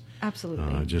cases.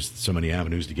 Absolutely. Just so many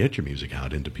avenues to get your music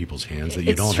out into people's hands that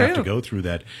you don't have to go through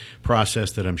that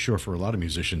process that I'm sure for a lot of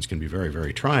musicians can be very,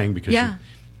 very trying, because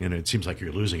it seems like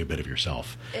you're losing a bit of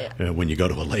yourself when you go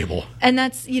to a label. And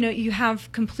that's, you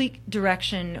have complete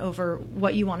direction over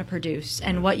what you want to produce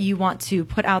and what you want to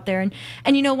put out there.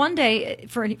 And one day,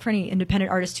 for any independent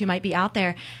artist who might be out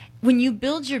there, when you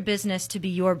build your business to be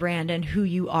your brand and who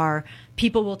you are,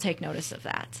 people will take notice of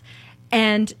that.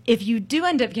 And if you do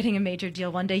end up getting a major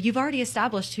deal one day, you've already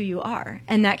established who you are,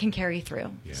 and that can carry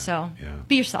through.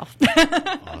 Be yourself.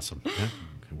 Awesome. Yeah.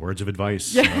 Words of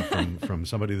advice from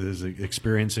somebody that is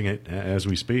experiencing it as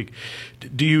we speak.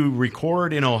 Do you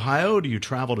record in Ohio? Do you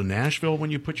travel to Nashville when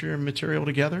you put your material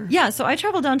together? Yeah, so I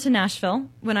travel down to Nashville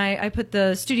when I put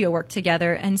the studio work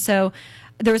together, and so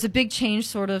there was a big change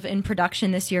sort of in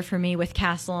production this year for me with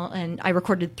Castle, and I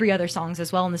recorded 3 other songs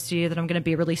as well in the studio that I'm going to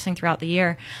be releasing throughout the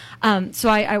year. So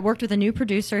I worked with a new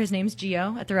producer. His name's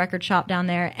Gio at the record shop down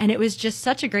there, and it was just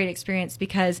such a great experience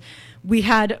because we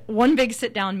had one big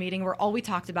sit-down meeting where all we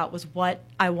talked about was what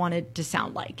I wanted to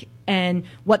sound like and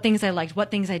what things I liked,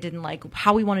 what things I didn't like,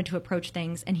 how we wanted to approach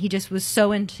things, and he just was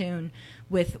so in tune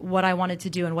with what I wanted to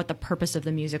do and what the purpose of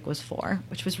the music was for,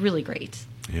 which was really great.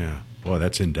 Yeah. Boy,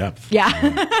 that's in depth.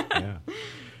 Yeah.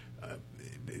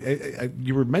 Yeah.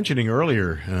 You were mentioning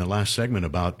earlier, last segment,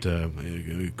 about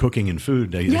cooking and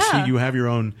food. I see you have your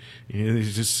own,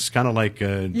 it's just kind of like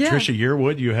Trisha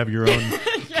Yearwood, you have your own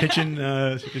kitchen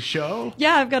show?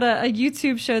 Yeah, I've got a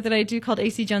YouTube show that I do called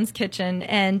AC Jones Kitchen.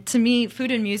 And to me,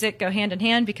 food and music go hand in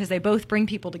hand because they both bring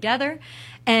people together.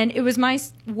 And it was my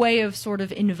way of sort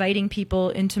of inviting people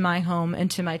into my home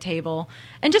and to my table,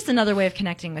 and just another way of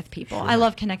connecting with people. Sure. I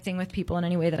love connecting with people in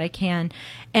any way that I can.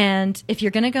 And if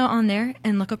you're going to go on there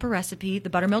and look up a recipe,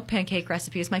 the buttermilk pancake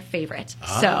recipe is my favorite.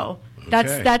 So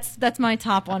that's my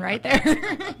top one right there.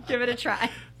 Give it a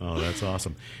try. Oh, that's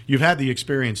awesome. You've had the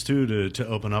experience, too, to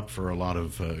open up for a lot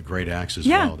of great acts as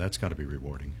well. That's got to be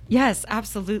rewarding. Yes,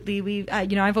 absolutely. We,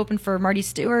 I've opened for Marty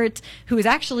Stewart, who was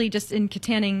actually just in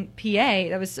Katanning, PA.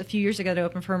 That was a few years ago to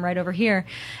open for him right over here.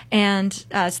 And so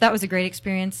that was a great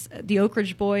experience. The Oak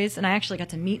Ridge Boys, and I actually got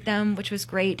to meet them, which was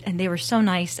great. And they were so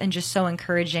nice and just so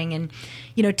encouraging. And,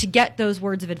 to get those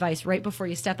words of advice right before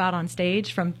you step out on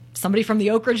stage from somebody from the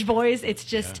Oak Ridge Boys, it's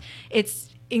just, it's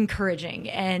encouraging,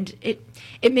 and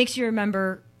it makes you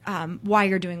remember why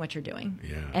you're doing what you're doing.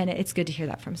 Yeah. And it's good to hear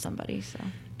that from somebody. So,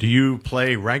 do you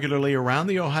play regularly around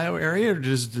the Ohio area, or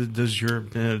does your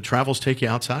travels take you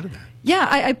outside of that? Yeah,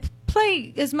 I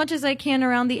play as much as I can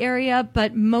around the area,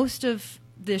 but most of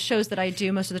the shows that I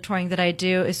do, most of the touring that I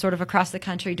do is sort of across the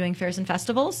country doing fairs and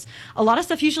festivals. A lot of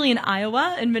stuff usually in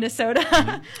Iowa and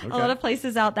Minnesota, a lot of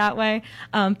places out that way.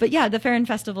 But yeah, the fair and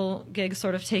festival gigs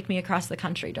sort of take me across the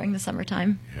country during the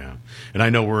summertime. Yeah. And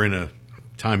I know we're in a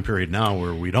time period now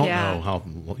where we don't know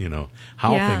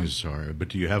how things are, but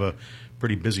do you have a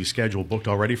pretty busy schedule booked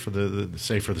already for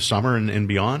for the summer and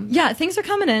beyond? Yeah, things are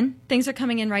coming in. Things are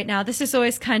coming in right now. This is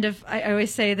always kind of, I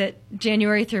always say that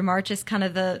January through March is kind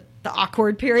of the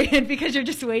awkward period because you're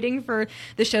just waiting for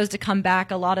the shows to come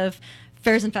back. A lot of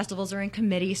fairs and festivals are in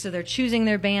committee, so they're choosing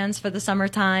their bands for the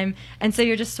summertime. And so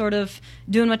you're just sort of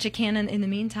doing what you can in the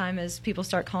meantime as people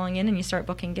start calling in and you start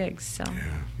booking gigs. So.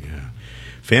 Yeah.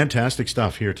 Fantastic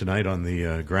stuff here tonight on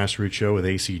the Grassroots Show with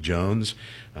AC Jones.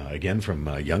 Again, from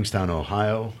Youngstown,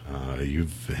 Ohio.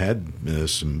 You've had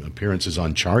some appearances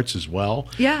on charts as well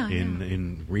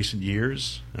in recent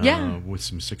years with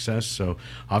some success. So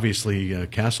obviously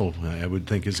Castle, I would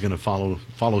think, is going to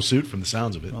follow suit from the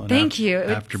sounds of it. Well, Thank you.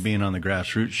 After being on the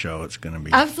Grassroots Show, it's going to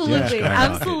be absolutely.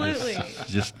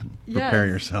 Just prepare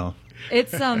yourself.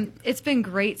 It's been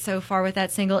great so far with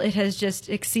that single. It has just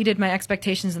exceeded my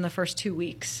expectations in the first 2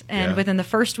 weeks. And within the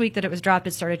first week that it was dropped,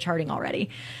 it started charting already.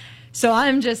 So I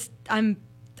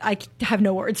have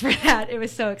no words for that. It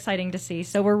was so exciting to see.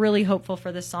 So we're really hopeful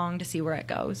for this song to see where it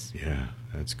goes. Yeah,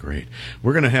 that's great.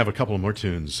 We're going to have a couple of more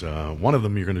tunes. One of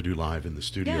them you're going to do live in the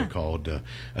studio called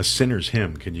A Sinner's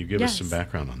Hymn. Can you give us some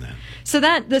background on that? So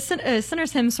the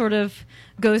Sinner's Hymn sort of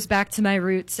goes back to my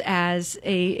roots as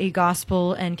a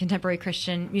gospel and contemporary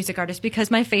Christian music artist,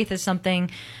 because my faith is something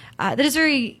that is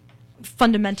very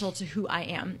fundamental to who I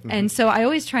am. Mm-hmm. And so I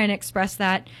always try and express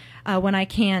that when I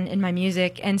can in my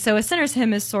music. And so A Sinner's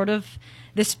Hymn is sort of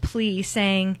this plea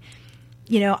saying,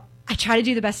 I try to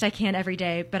do the best I can every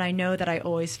day, but I know that I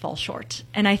always fall short.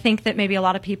 And I think that maybe a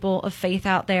lot of people of faith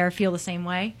out there feel the same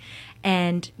way,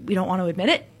 and we don't want to admit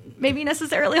it maybe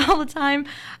necessarily all the time.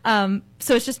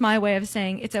 So it's just my way of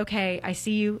saying, it's okay, I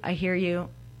see you, I hear you,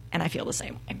 and I feel the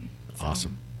same way. So.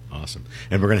 Awesome.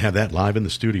 And we're going to have that live in the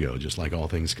studio, just like All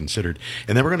Things Considered.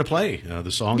 And then we're going to play the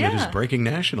song that is breaking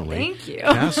nationally. Thank you.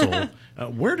 Castle.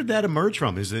 Where did that emerge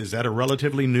from? Is that a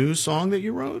relatively new song that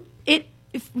you wrote?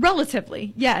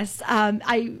 Relatively, yes.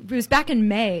 It was back in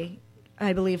May,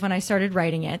 I believe, when I started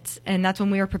writing it. And that's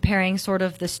when we were preparing sort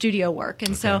of the studio work.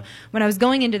 And so when I was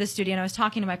going into the studio and I was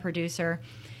talking to my producer,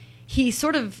 he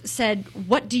sort of said,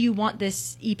 what do you want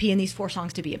this EP and these 4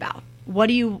 songs to be about?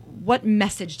 What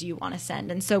message do you want to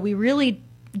send? And so we really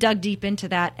dug deep into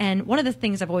that. And one of the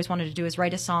things I've always wanted to do is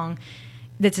write a song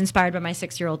that's inspired by my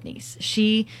 6-year-old niece.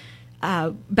 She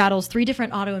battles 3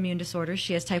 different autoimmune disorders.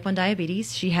 She has type 1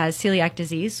 diabetes. She has celiac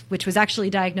disease, which was actually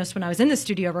diagnosed when I was in the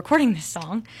studio recording this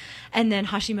song, and then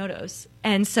Hashimoto's.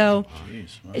 And so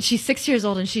she's 6 years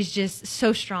old, and she's just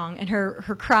so strong. And her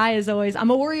cry is always,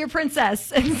 I'm a warrior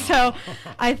princess. And so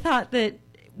I thought that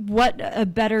what a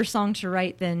better song to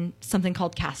write than something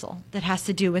called Castle that has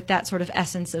to do with that sort of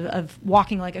essence of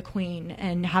walking like a queen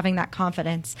and having that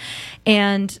confidence.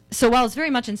 And so while it's very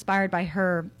much inspired by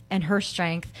her and her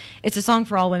strength, it's a song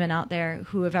for all women out there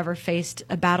who have ever faced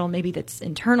a battle maybe that's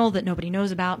internal that nobody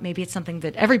knows about. Maybe it's something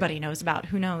that everybody knows about.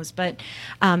 Who knows? But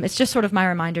it's just sort of my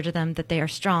reminder to them that they are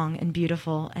strong and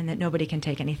beautiful and that nobody can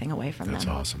take anything away from That's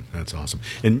them. awesome. That's awesome.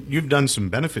 And you've done some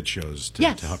benefit shows to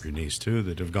Yes. help your niece, too,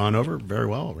 that have gone over very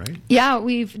well, right? Yeah,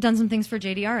 we've done some things for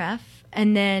JDRF.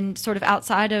 And then sort of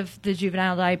outside of the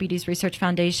Juvenile Diabetes Research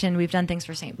Foundation, we've done things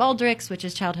for St. Baldrick's, which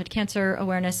is childhood cancer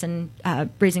awareness and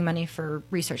raising money for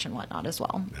research and whatnot as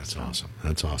well. That's awesome.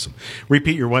 That's awesome.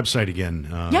 Repeat your website again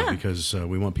Yeah. because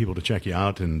we want people to check you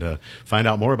out and find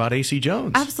out more about AC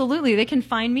Jones. Absolutely. They can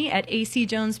find me at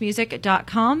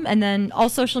acjonesmusic.com. And then all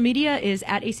social media is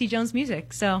at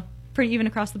acjonesmusic. So pretty even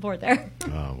across the board there.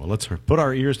 Well, let's put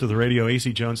our ears to the radio.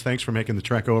 AC Jones, thanks for making the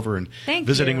trek over and Thank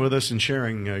visiting you. with us and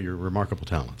sharing your remarkable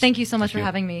talents. Thank you so much Thank for you.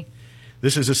 having me.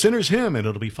 This is A Sinner's Hymn, and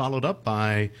it'll be followed up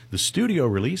by the studio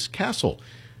release, Castle.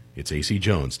 It's AC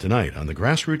Jones tonight on The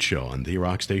Grassroots Show on The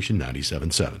Rock Station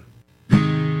 97.7.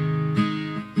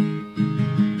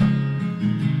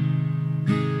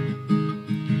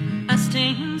 I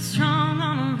stand strong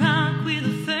on a rock with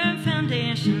a firm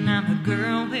foundation. I'm a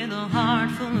girl with a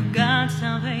heart full of God's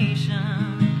salvation.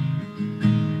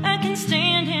 I can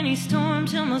stand any storm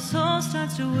till my soul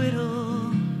starts to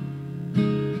whittle.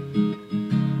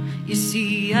 You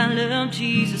see, I love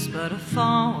Jesus, but I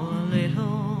fall a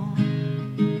little.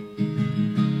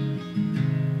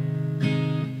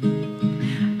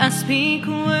 I speak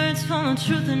words full of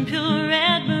truth and pure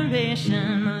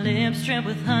admiration. My lips drip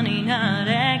with honey, not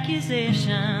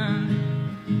accusation.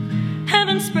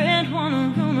 Haven't spread one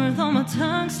a rumor, though my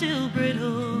tongue's still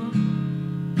brittle.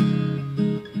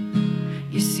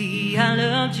 You see, I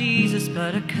love Jesus,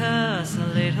 but I cuss a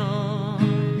little.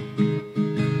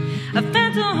 I've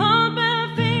had to hold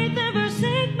my faith and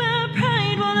forsake my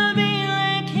pride. Wanna be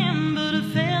like him, but I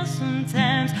fail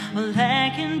sometimes. All I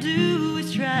can do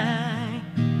is try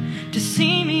to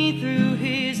see me through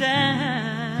his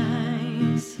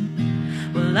eyes.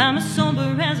 Well, I'm as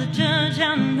sober as a judge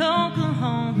out in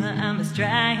Oklahoma. I'm as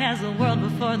dry as the world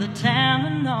before the time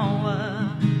of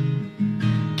Noah.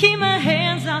 Keep my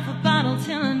hands off a bottle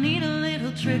till I need a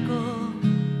little trickle.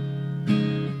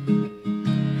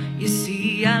 You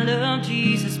see, I love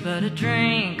Jesus, but I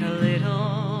drink a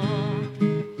little.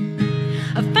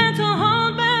 I've had to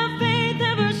hold my faith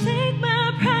and forsake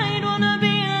my pride. Wanna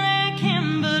be like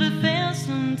him, but I fail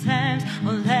sometimes.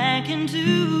 All I can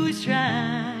do is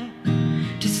try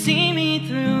to see me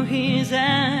through his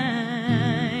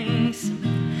eyes.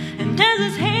 And as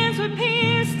his hands were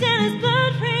pierced and his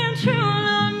blood ran true,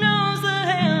 Lord knows the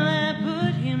hell I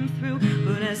put him through.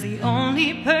 But as the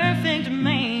only perfect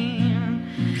man,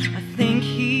 I think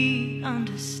he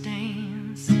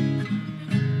understands.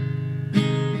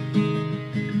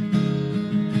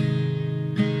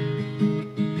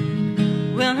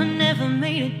 Well, I never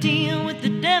made a deal with the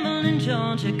devil in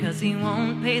Georgia, 'cause he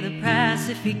won't pay the price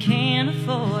if he can't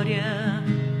afford ya.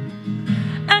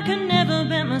 I could never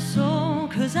bet my soul,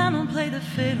 'cause I don't play the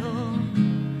fiddle.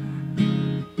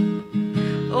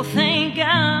 Oh, thank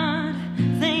God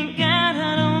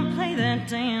I don't play that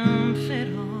damn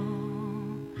fiddle.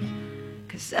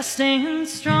 'Cause I stand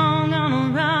strong on a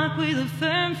rock with a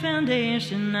firm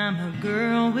foundation. I'm a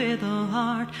girl with a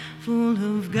heart full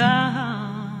of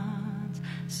God's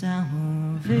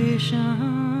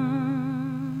salvation.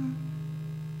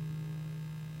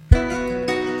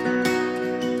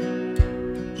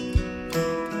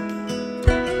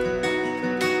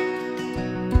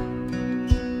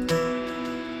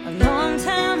 A long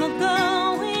time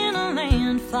ago in a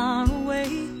land far away,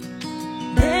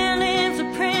 there lived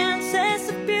a princess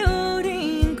of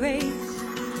beauty and grace.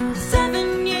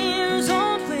 7 years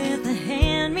old with a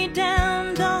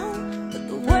hand-me-down doll, but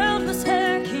the world was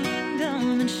her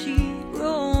kingdom and she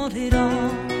ruled it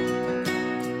all.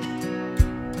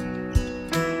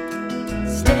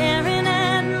 Staring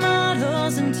at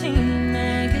models in teen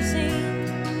magazine,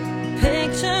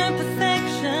 picture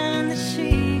perfection that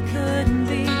she couldn't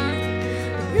be.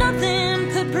 But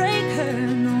nothing could break her,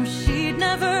 no, she'd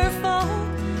never fall,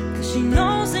 'cause she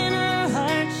knows in her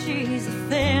heart she's the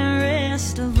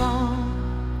fairest of all.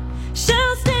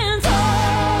 She'll stand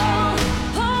tall,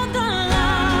 hold the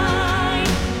line,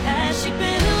 as she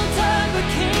builds up her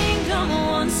kingdom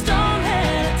one stone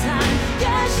at a time.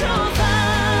 Yeah, she'll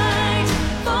fight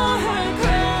for her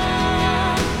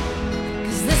crown,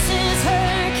 'cause this is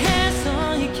her castle,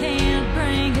 you can't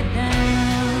bring it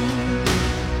down.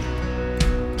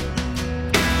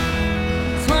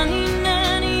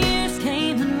 29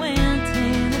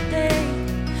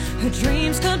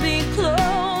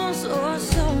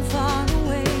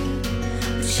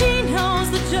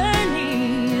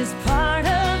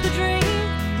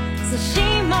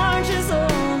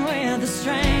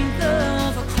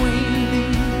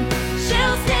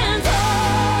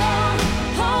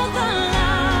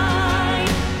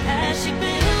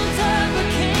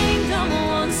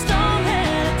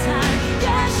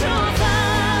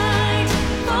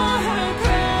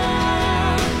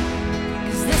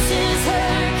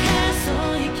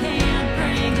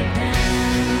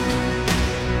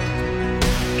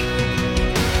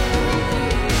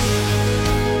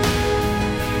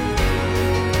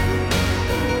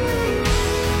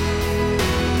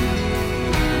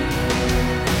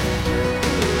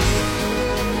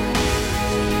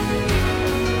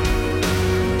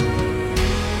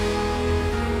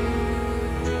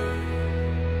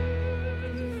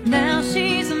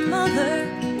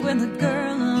 with a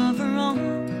girl of her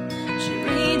own. She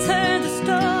reads her the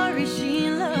story she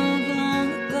loved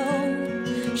long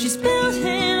ago. She's built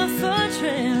in a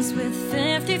fortress with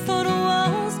 50-foot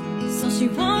walls, so she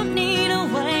won't need a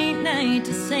white knight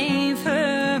to save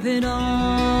her at all.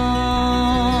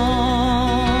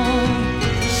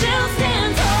 She'll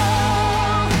stand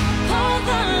tall, hold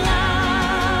the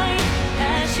line,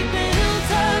 as she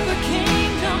builds up her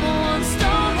kingdom one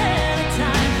stone at a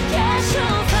time. Yeah,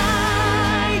 she'll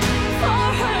fight for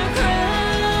her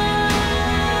crown,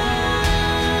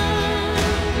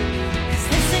 'cause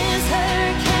this is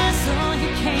her castle,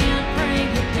 you can't break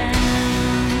it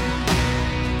down.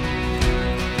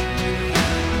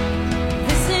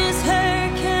 This is her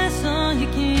castle, you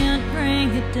can't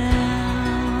bring it down.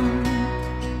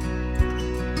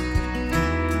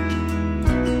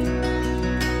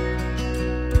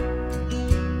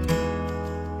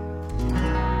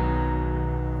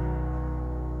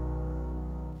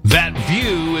 That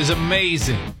view is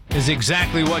amazing, is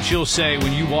exactly what you'll say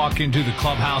when you walk into the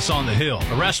Clubhouse on the Hill,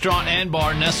 a restaurant and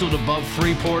bar nestled above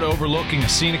Freeport overlooking a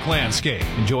scenic landscape.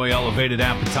 Enjoy elevated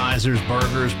appetizers,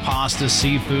 burgers, pasta,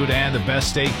 seafood, and the best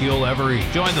steak you'll ever eat.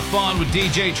 Join the fun with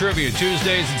DJ Trivia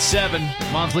Tuesdays at 7,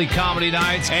 monthly comedy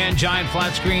nights, and giant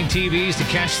flat screen TVs to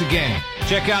catch the game.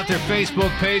 Check out their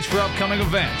Facebook page for upcoming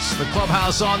events. The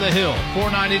Clubhouse on the Hill,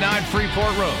 499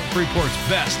 Freeport Road, Freeport's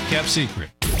best kept secret.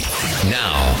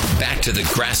 Now, back to the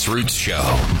Grassroots Show,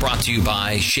 brought to you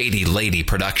by Shady Lady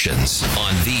Productions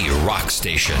on the Rock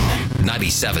Station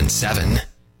 97.7.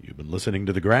 You've been listening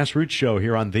to the Grassroots Show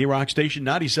here on the Rock Station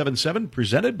 97.7,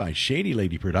 presented by Shady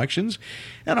Lady Productions.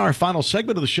 And our final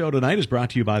segment of the show tonight is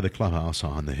brought to you by the Clubhouse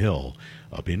on the Hill,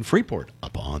 up in Freeport,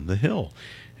 up on the hill.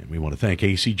 And we want to thank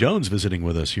A.C. Jones visiting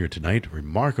with us here tonight.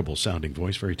 Remarkable sounding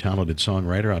voice, very talented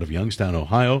songwriter out of Youngstown,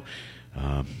 Ohio.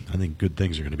 I think good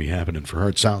things are going to be happening for her.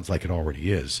 It sounds like it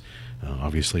already is.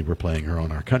 Obviously, we're playing her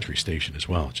on our country station as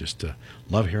well. Just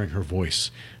love hearing her voice.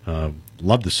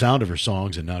 Love the sound of her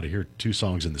songs, and now to hear 2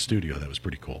 songs in the studio, that was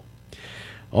pretty cool.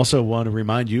 Also want to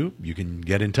remind you, you can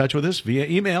get in touch with us via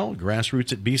email,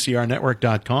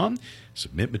 grassroots@bcrnetwork.com.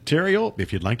 Submit material.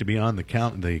 If you'd like to be on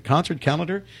the concert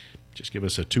calendar, just give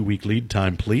us a 2-week lead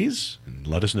time, please, and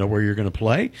let us know where you're going to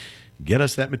play. Get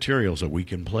us that material so we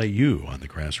can play you on the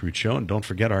Grassroots Show. And don't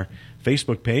forget our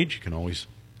Facebook page. You can always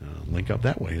link up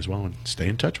that way as well and stay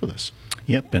in touch with us.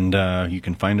 Yep, and you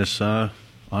can find us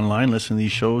online, listen to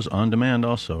these shows on demand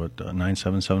also at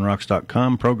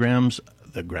 977rocks.com, programs,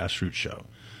 The Grassroots Show.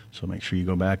 So make sure you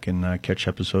go back and catch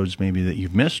episodes maybe that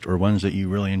you've missed or ones that you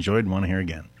really enjoyed and want to hear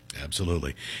again.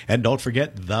 Absolutely. And don't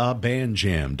forget,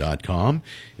 thebandjam.com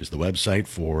is the website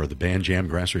for the Band Jam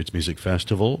Grassroots Music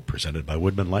Festival, presented by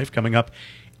Woodman Life, coming up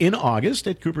in August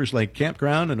at Coopers Lake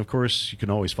Campground. And, of course, you can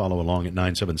always follow along at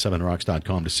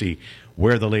 977rocks.com to see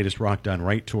where the latest Rock Done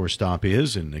Right tour stop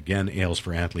is. And, again, Ales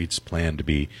for Athletes planned to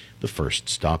be the first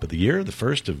stop of the year, the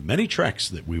first of many treks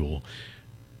that we will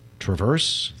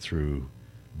traverse through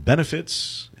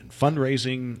benefits and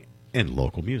fundraising and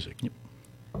local music. Yep.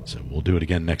 So we'll do it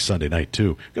again next Sunday night,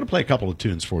 too. I'm going to play a couple of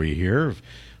tunes for you here of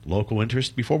local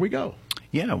interest before we go.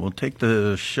 Yeah, we'll take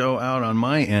the show out on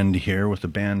my end here with a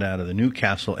band out of the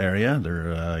Newcastle area.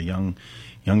 They're a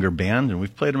younger band, and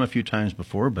we've played them a few times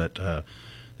before, but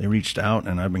they reached out,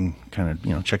 and I've been kind of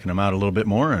checking them out a little bit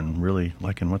more and really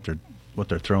liking what they're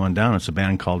throwing down. It's a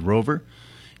band called Rover,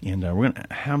 and we're going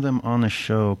to have them on the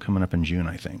show coming up in June,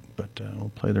 I think. But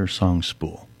we'll play their song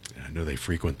Spool. I know they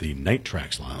frequent the Night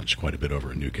Tracks Lounge quite a bit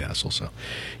over in Newcastle. So,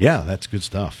 yeah, that's good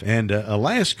stuff. And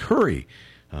Elias Curry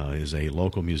is a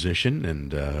local musician,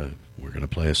 and we're going to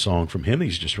play a song from him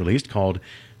he's just released called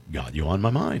Got You On My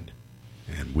Mind.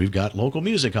 And we've got local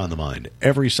music on the mind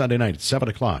every Sunday night at 7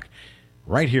 o'clock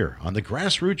right here on the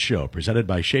Grassroots Show, presented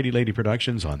by Shady Lady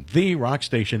Productions on the Rock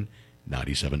Station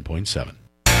 97.7.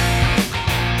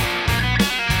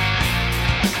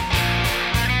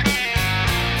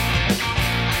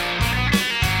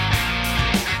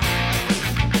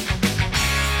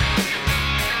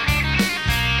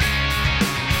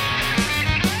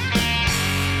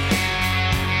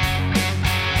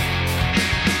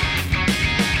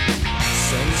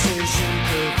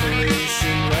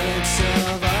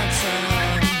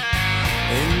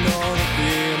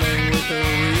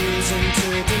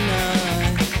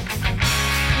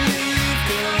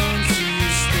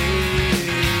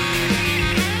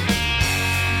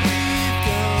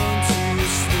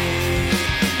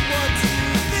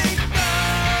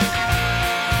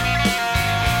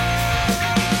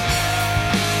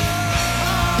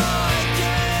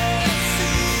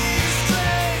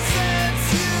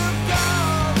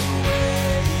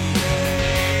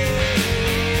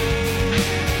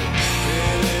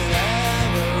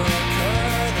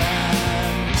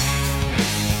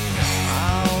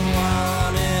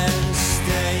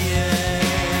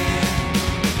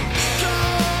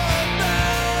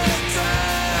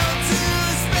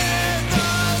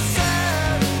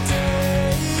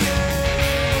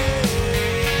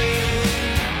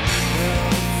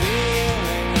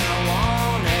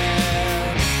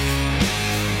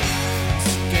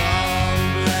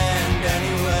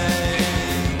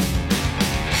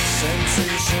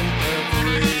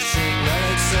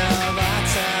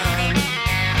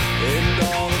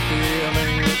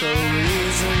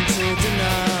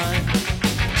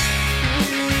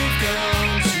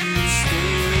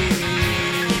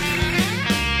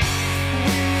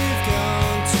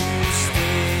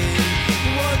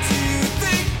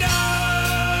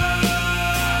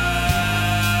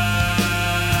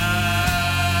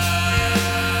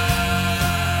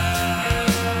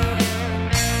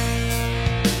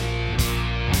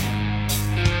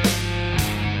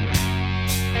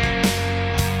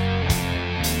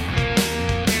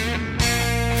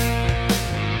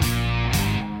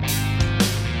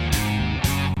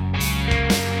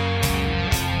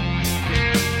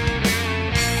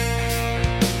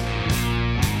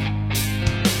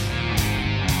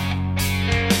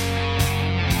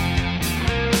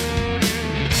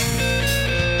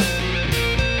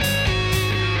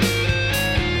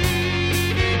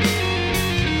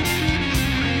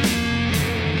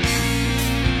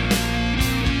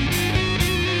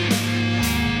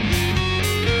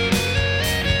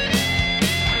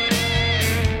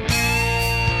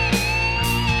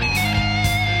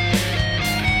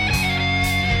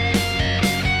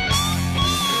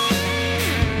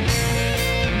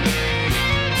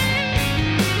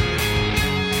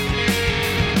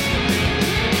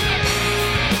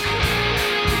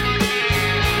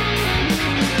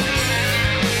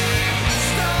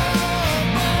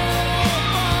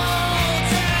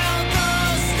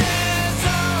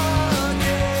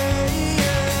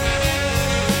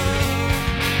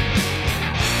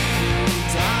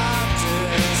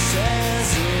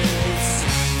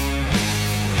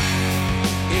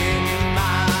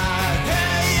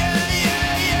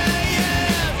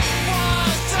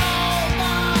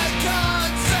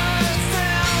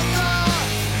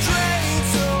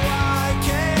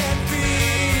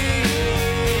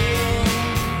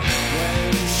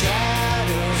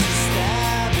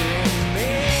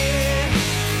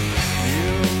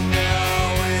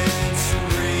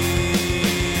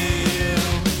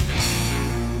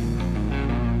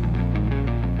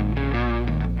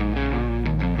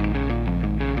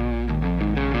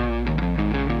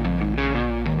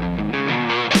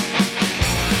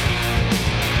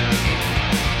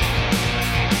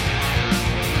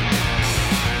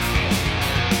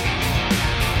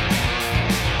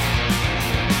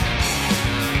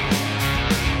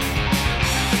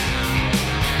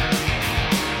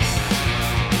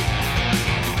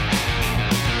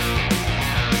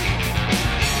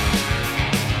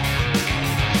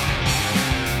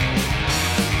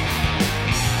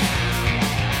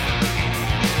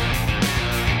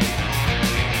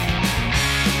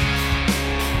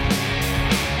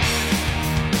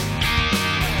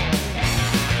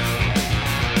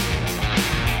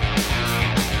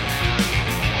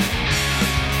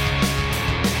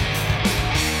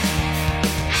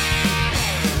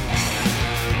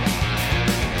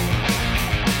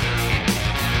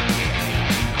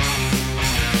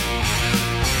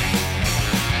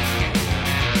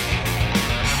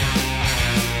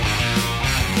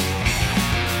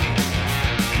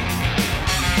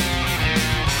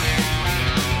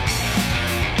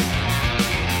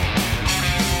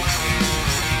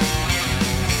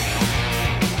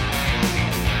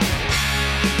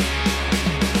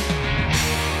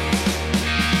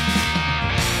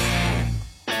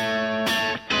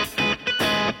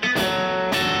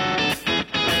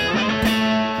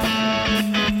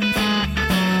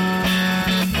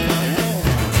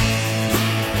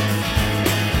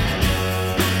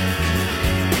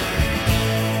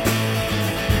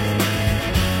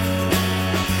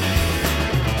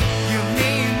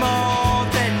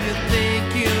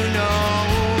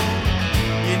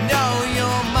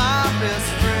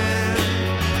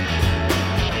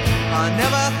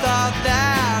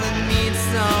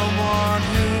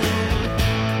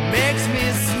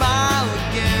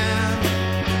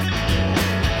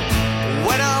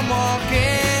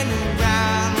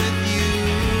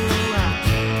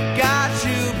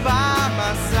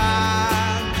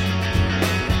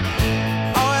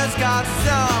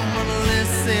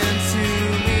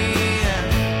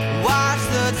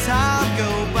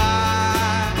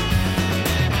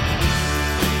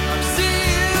 I'm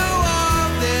seeing you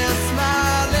out there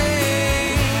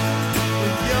smiling.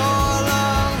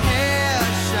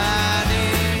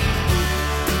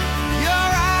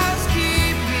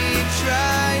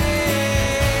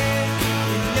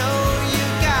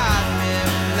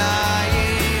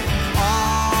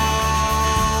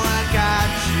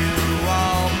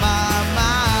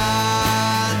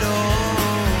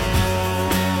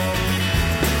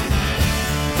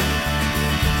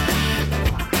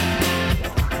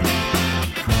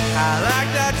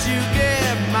 you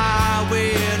get my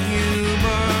weird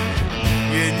humor.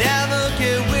 You never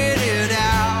get weirded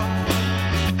out.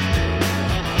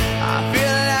 I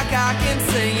feel like I can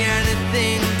say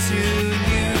anything to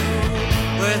you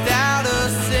without a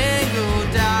single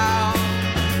doubt.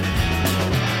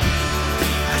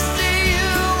 I see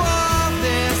you up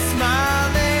there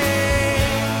smiling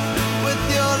with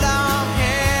your long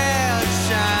hair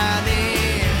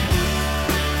shining.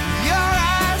 Your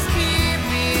eyes keep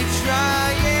me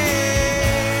trying.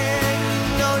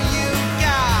 Know you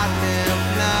got me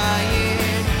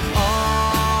flying. Oh,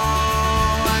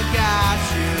 I got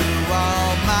you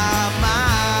on my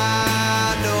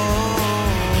mind. Oh.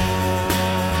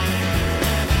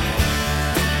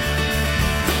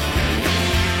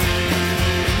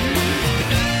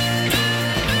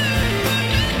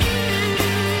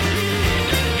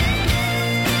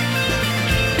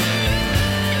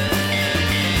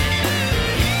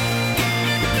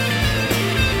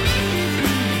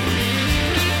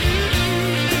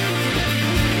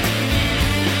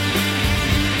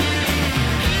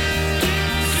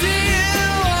 See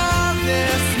you up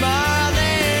there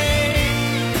smiling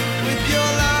with your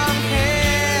long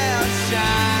hair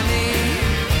shining.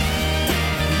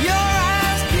 Your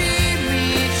eyes keep me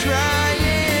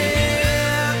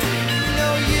trying.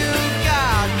 Know you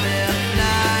got me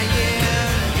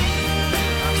flying.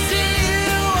 See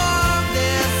you up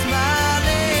there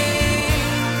smiling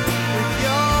with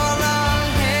your long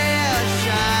hair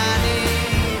shining.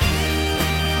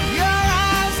 Your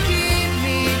eyes keep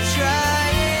me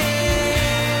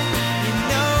trying. You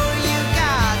know you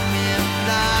got me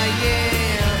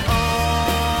flying. Oh,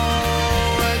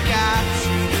 I got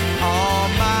you on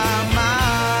my mind.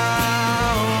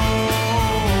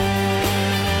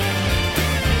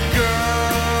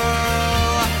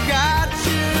 Girl, I got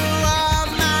you on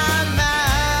my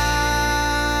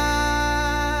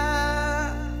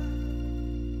mind.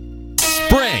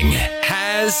 Spring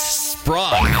has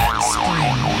sprung.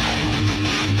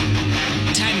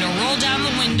 Time to roll down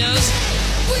the windows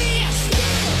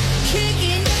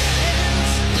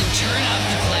and turn up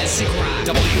the classic rock.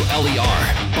 WLER,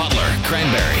 Butler,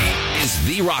 Cranberry is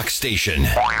the rock station.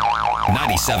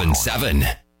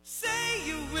 97.7. Say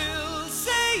you will,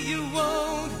 say you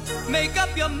won't. Make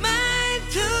up your mind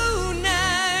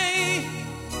tonight.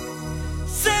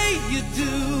 Say you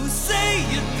do, say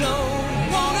you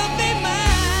don't. Wanna be mine.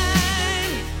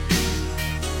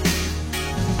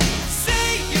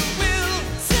 Say you will,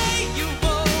 say you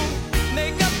won't.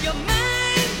 Make up your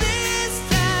mind this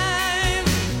time.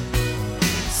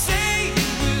 Say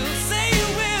you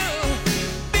will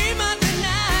be mine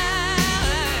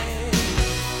tonight.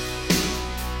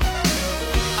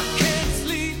 I can't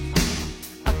sleep.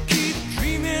 I keep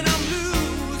dreaming I'm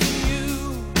losing you.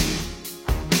 I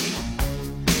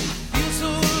feel so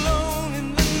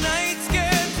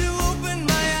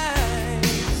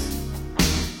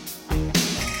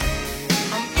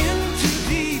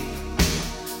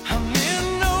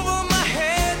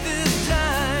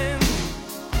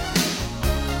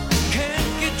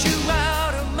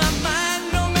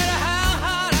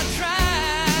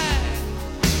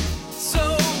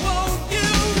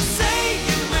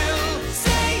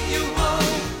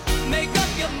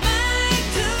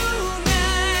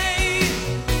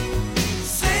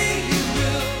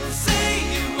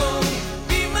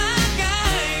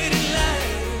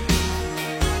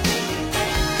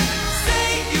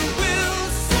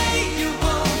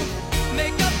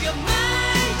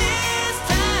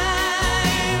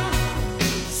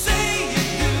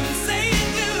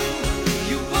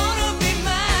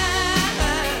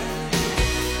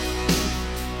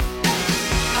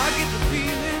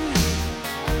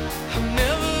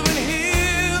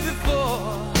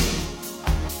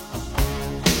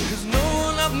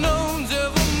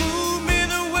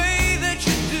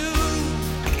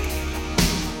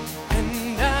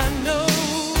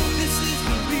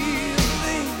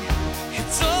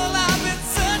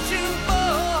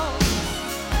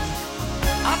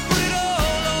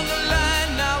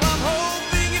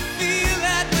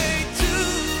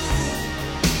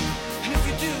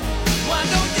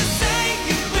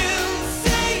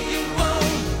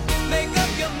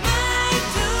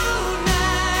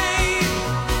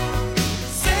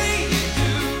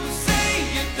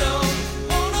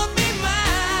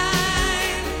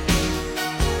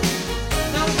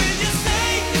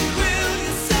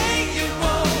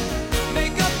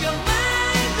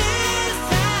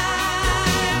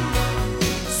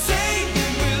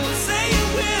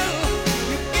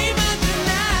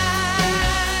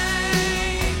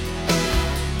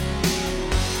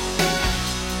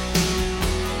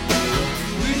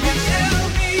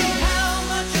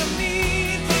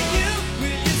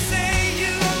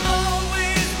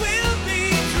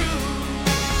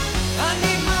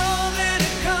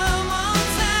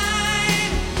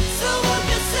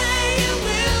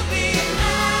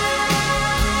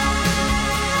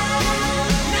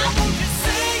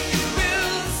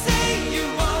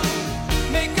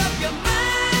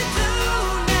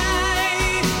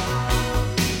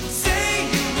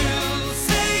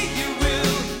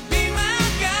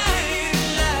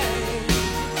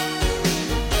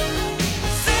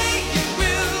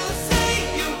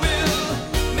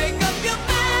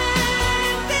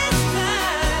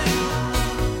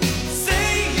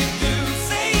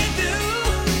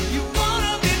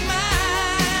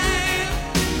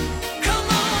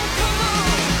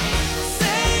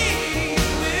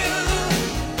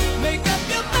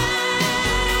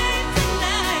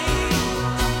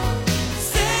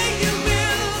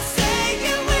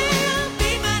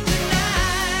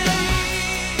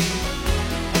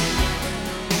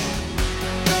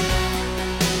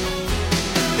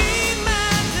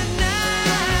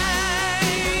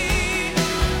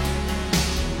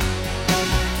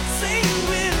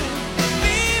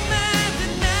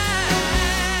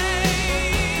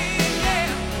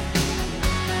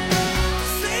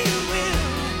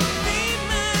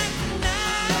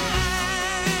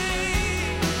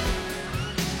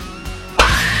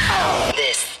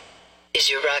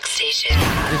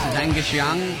Angus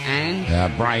Young and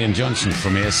Brian Johnson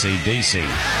from AC/DC.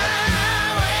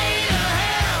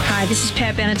 Hi, this is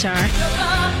Pat Benatar.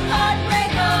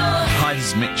 Hi, this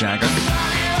is Mick Jagger.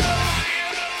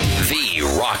 The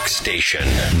Rock Station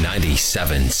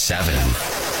 97.7.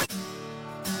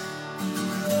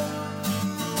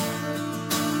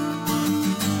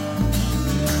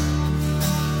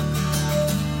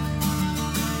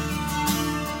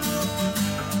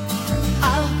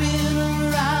 I've been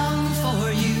around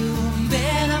for you,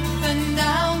 been up and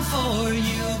down for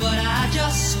you, but I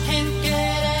just can't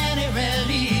get any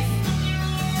relief.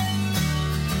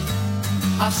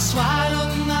 I've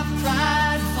swallowed my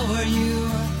pride for you,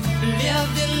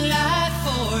 lived a life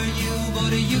for you,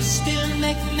 but you still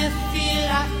make me feel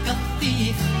like a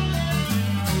thief.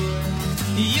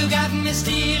 You got me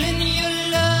stealing your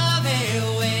love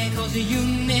away, 'cause you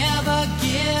never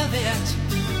give it.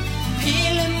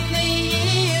 Peeling the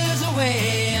years away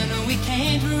and we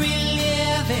can't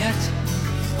relive it.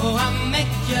 Oh, I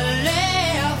make you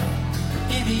laugh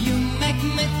and you make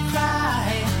me cry.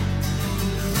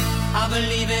 I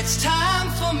believe it's time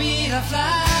for me to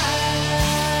fly.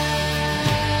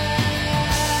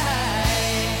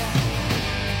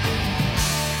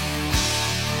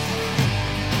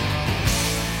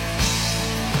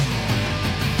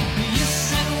 You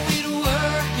said we'd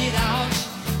work it out.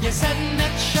 You said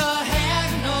that you had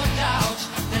no doubt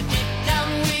that deep down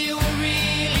we were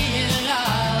really in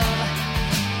love.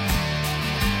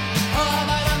 Oh,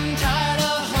 but I'm tired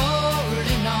of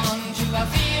holding on to a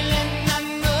feeling I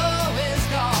know is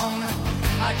gone.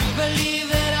 I do believe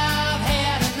that I've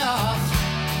had enough.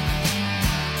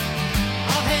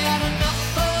 I've had enough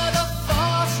of the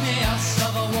falseness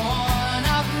of a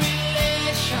worn-out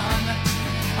relation.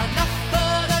 Enough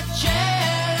of the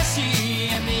jealousy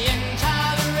and the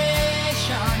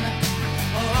intoleration.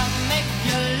 Oh, I make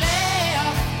you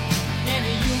laugh and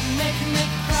you make me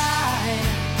cry.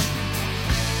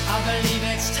 I believe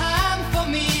it's time for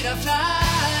me to fly.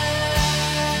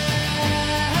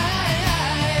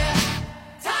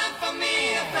 Time for me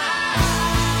to fly.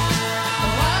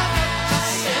 Oh, I've got to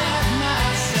set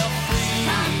myself free.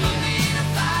 Time for me to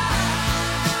fly.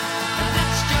 Now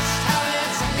that's just how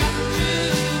it's got to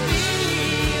be.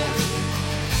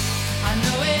 I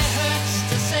know it hurts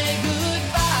to say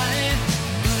goodbye,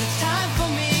 but it's time for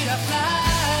me to fly.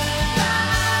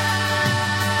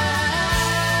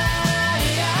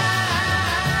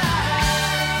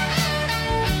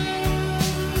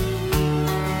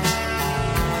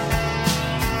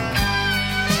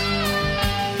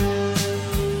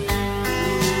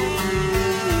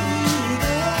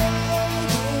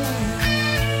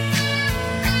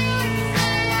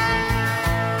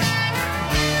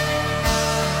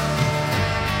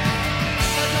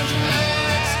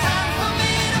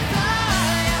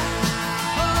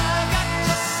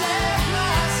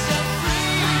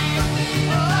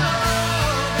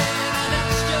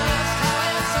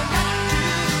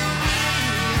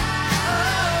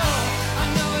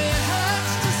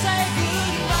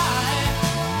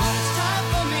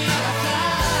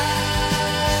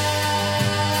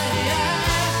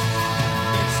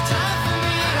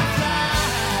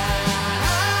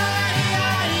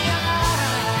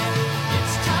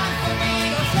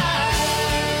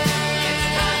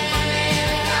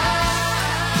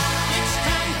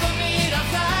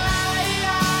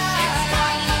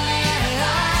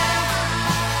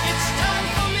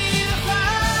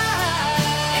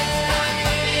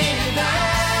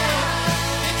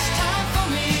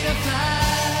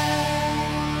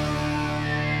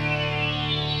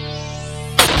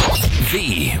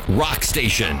 The Rock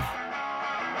Station.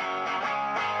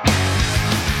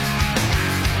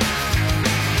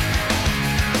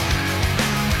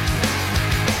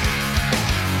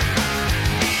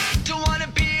 Don't wanna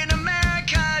be an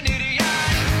American idiot.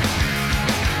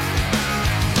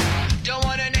 Don't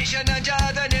want a nation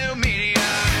under the new media.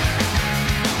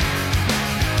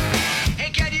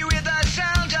 And can you hear the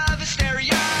sound of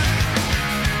hysteria?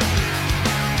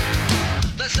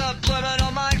 The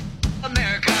subliminal mind,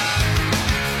 America.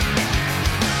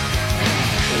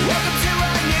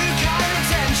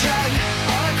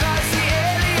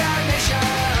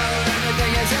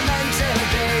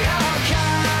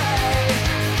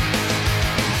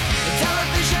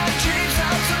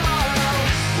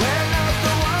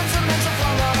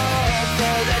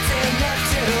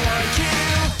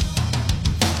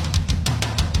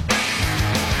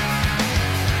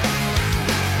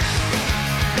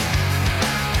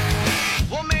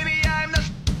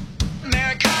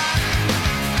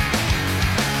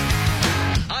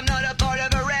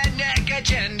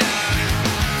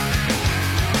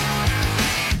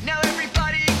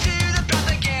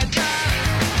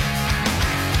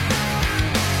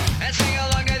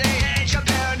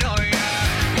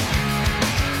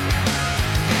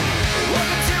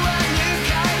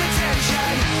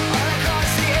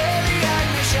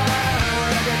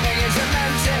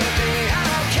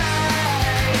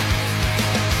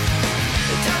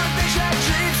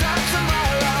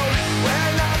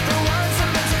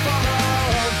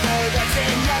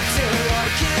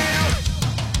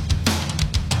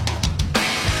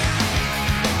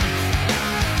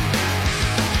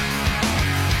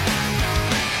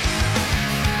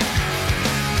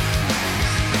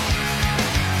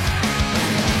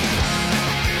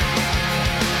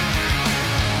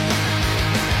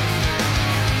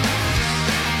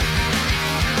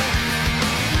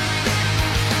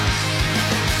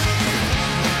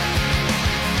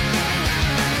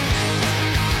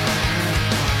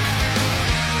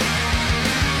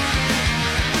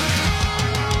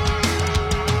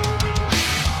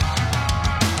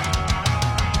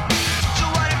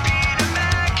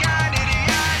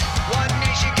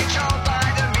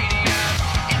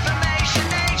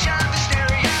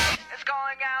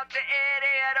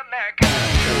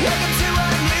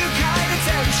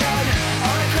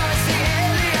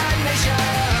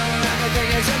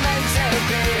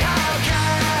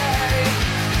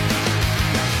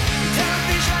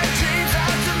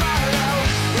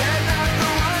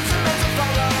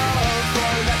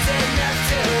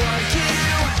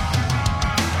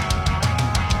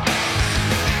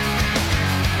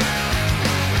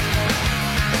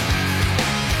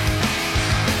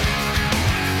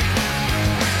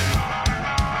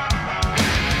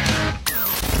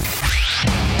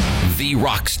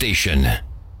 Station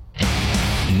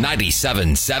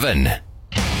 97.7.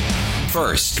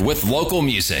 First with local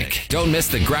music. Don't miss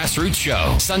the Grassroots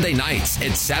Show, Sunday nights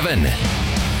at 7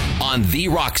 on The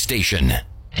Rock Station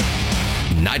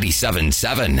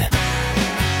 97.7.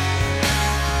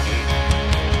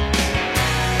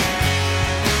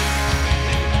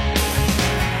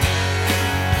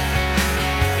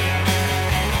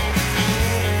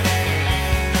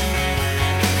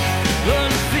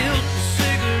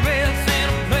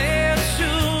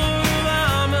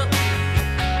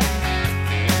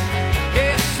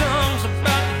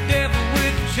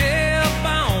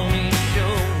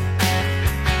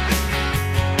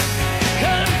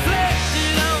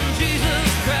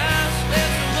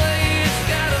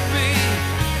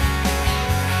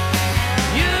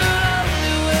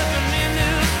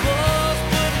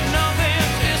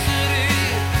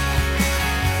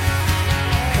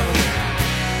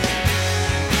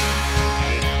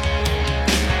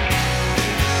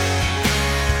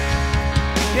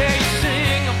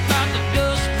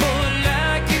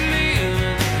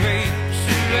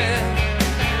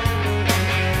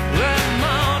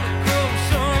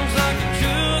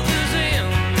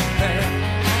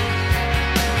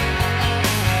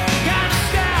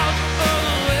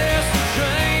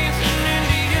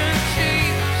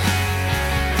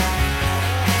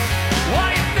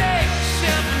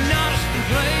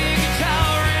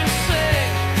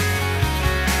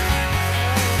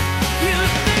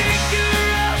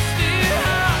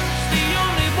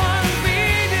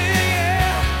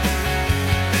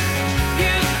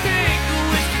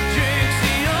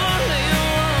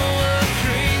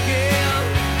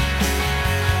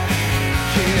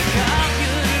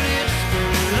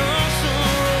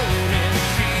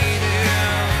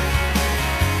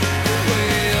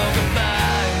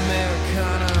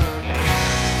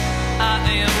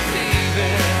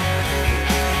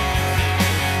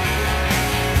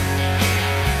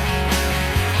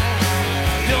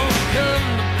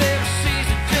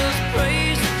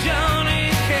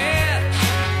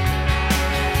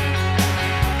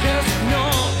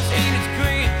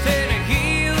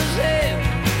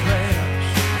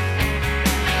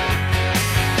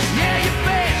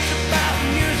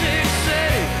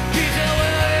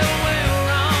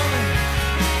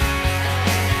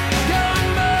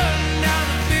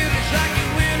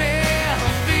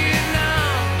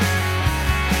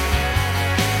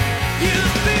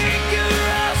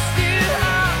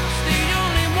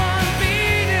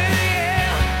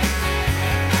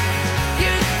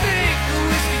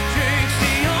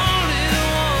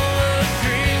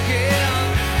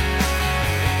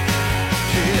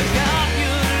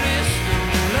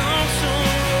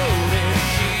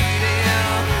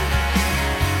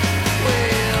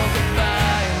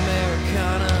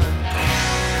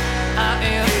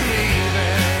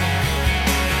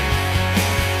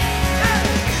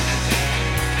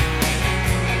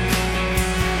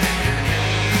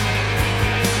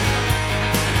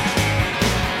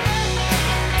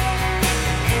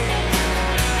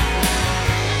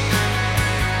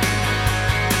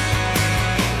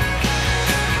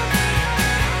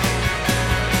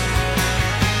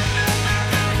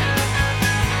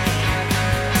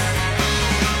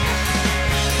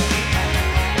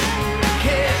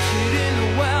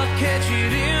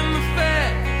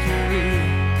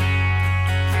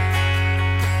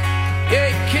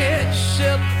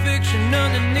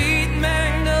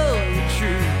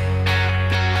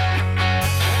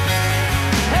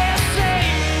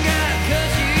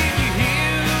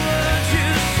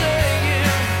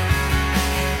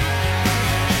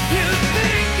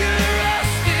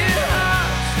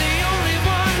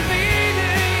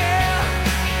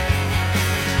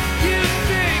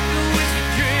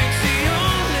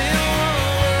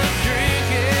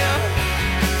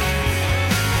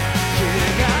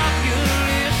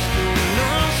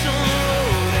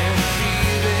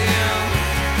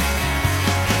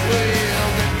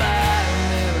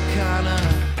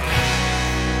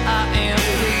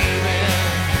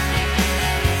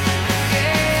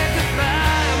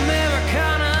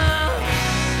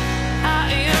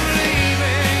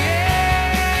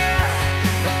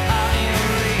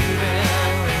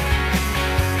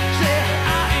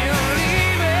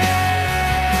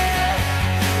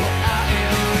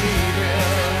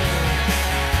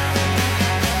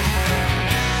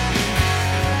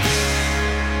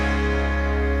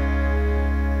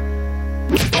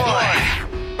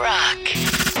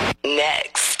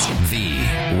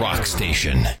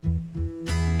 Station.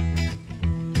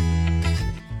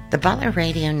 The Butler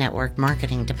Radio Network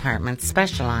Marketing Department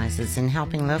specializes in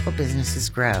helping local businesses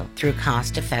grow through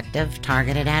cost-effective,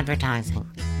 targeted advertising.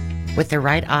 With the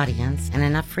right audience and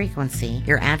enough frequency,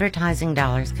 your advertising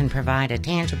dollars can provide a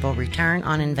tangible return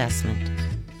on investment.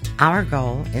 Our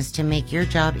goal is to make your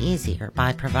job easier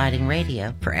by providing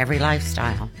radio for every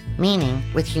lifestyle, meaning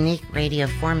with unique radio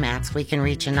formats we can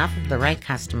reach enough of the right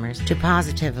customers to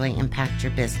positively impact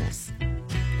your business.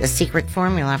 The secret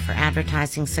formula for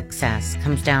advertising success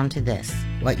comes down to this: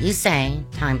 what you say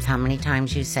times how many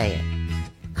times you say it.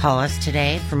 Call us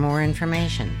today for more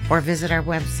information or visit our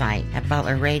website at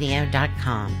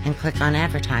butlerradio.com and click on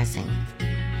advertising.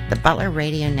 The Butler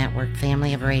Radio Network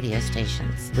family of radio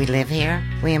stations. We live here,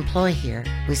 we employ here,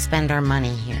 we spend our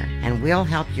money here, and we'll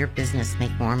help your business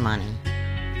make more money.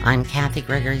 I'm Kathy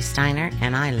Gregory Steiner,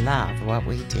 and I love what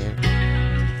we do.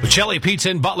 Bocelli Pizza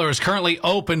in Butler is currently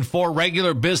open for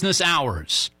regular business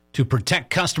hours. To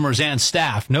protect customers and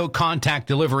staff, no contact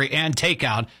delivery and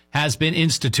takeout has been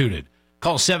instituted.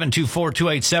 Call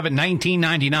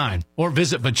 724-287-1999 or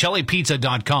visit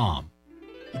BocelliPizza.com.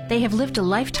 They have lived a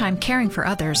lifetime caring for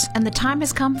others, and the time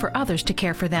has come for others to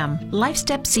care for them.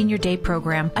 LifeSteps Senior Day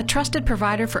Program, a trusted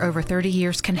provider for over 30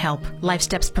 years, can help.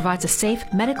 LifeSteps provides a safe,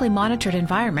 medically monitored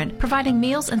environment, providing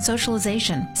meals and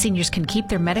socialization. Seniors can keep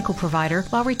their medical provider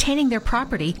while retaining their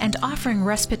property and offering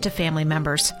respite to family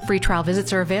members. Free trial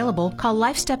visits are available. Call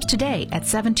LifeSteps today at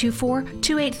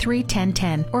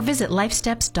 724-283-1010 or visit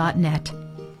lifesteps.net.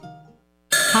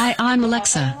 Hi, I'm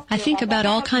Alexa. I think about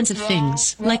all kinds of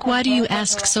things, like why do you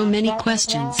ask so many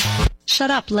questions? Shut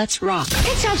up, let's rock.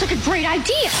 It sounds like a great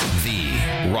idea.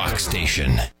 The Rock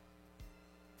Station.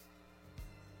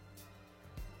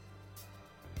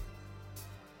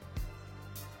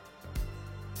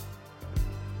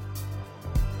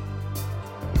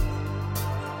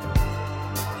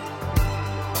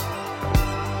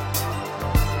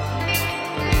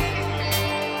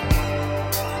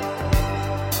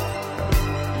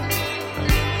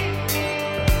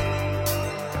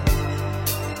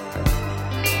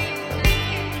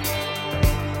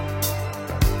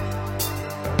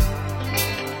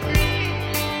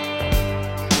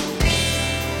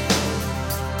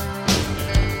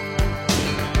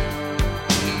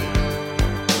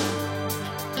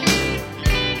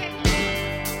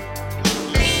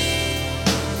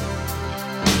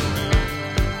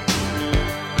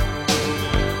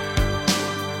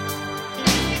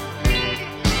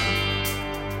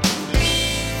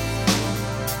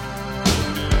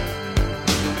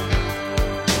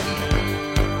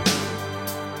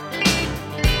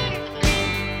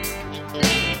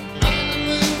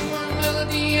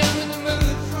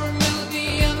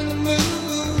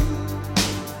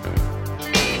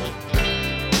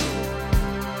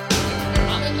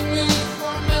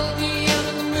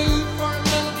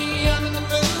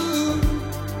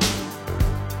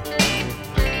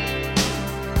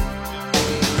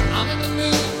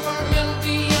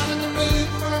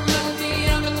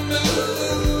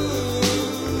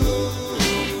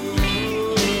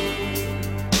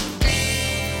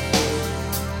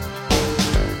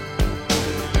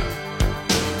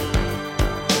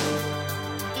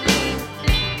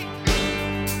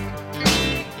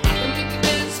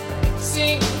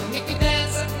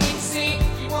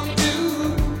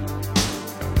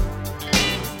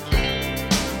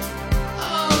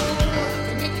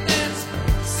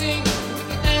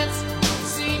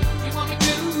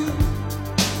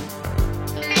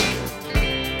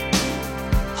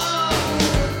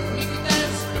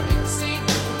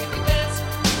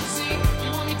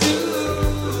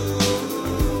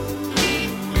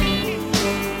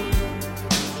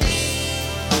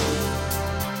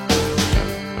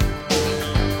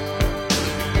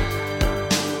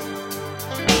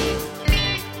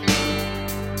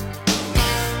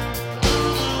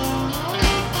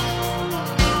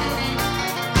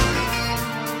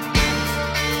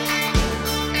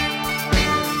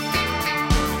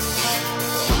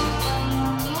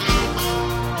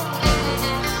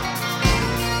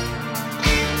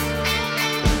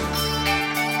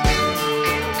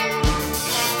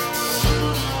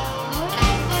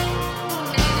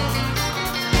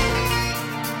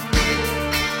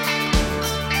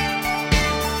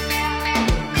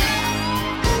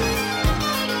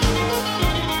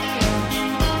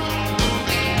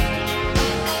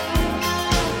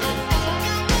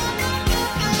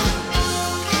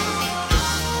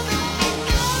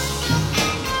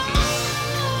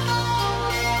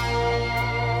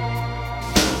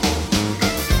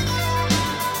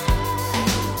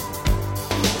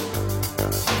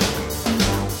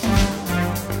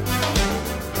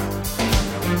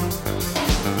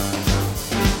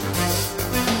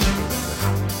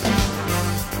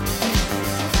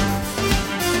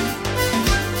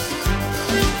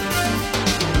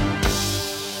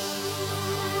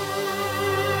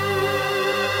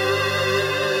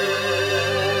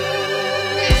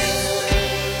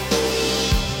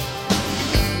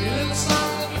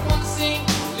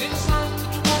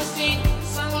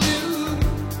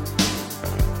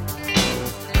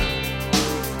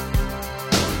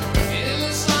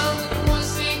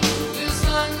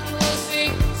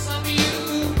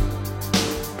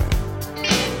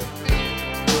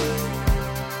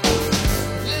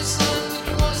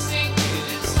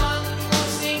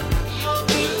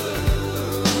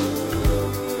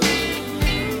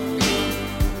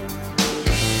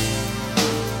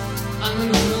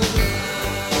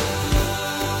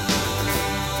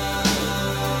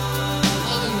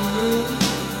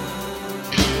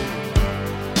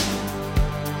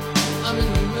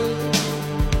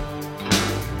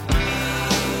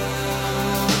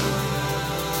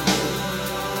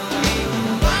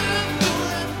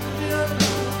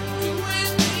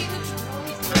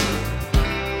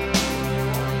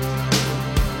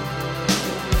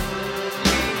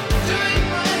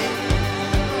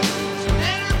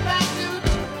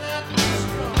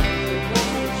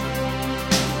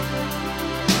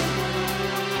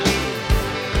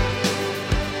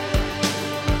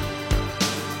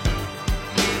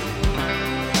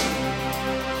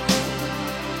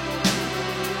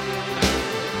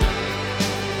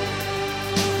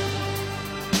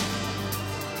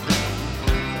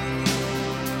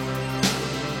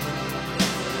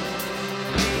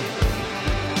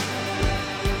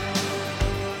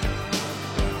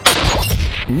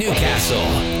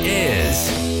 Newcastle is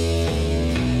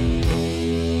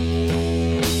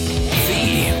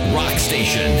the Rock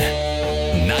Station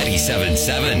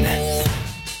 97.7.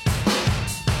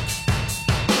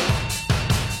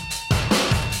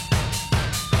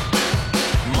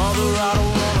 Mother, I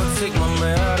don't wanna take my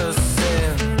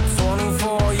medicine.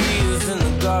 24 years in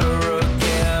the gutter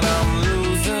again. I'm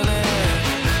losing it.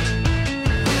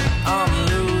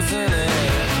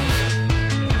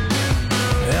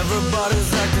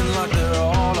 Everybody's acting like they're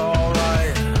all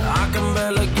alright. I can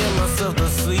barely get myself to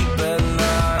sleep at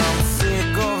night. I'm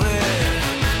sick of it.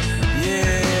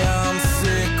 Yeah, I'm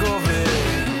sick of it.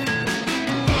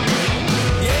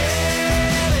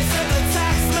 Yeah, they said the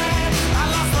tax man, I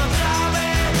lost my job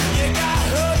and you got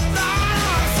hooked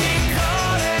on. She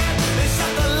caught it. They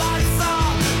shut the lights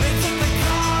off. They took the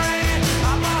car in.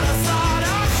 I bought a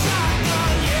sawed-off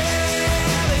shotgun.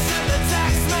 Yeah, they said the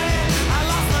tax man, I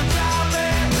lost my job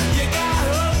and you got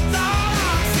hooked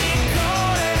on. She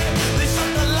caught it. They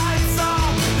shut the lights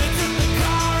off. They took the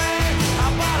car in. I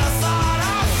bought a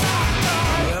sawed-off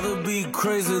shotgun. Rather be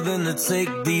crazy than to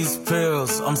take these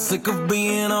pills. I'm sick of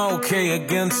being okay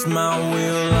against my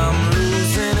will. I'm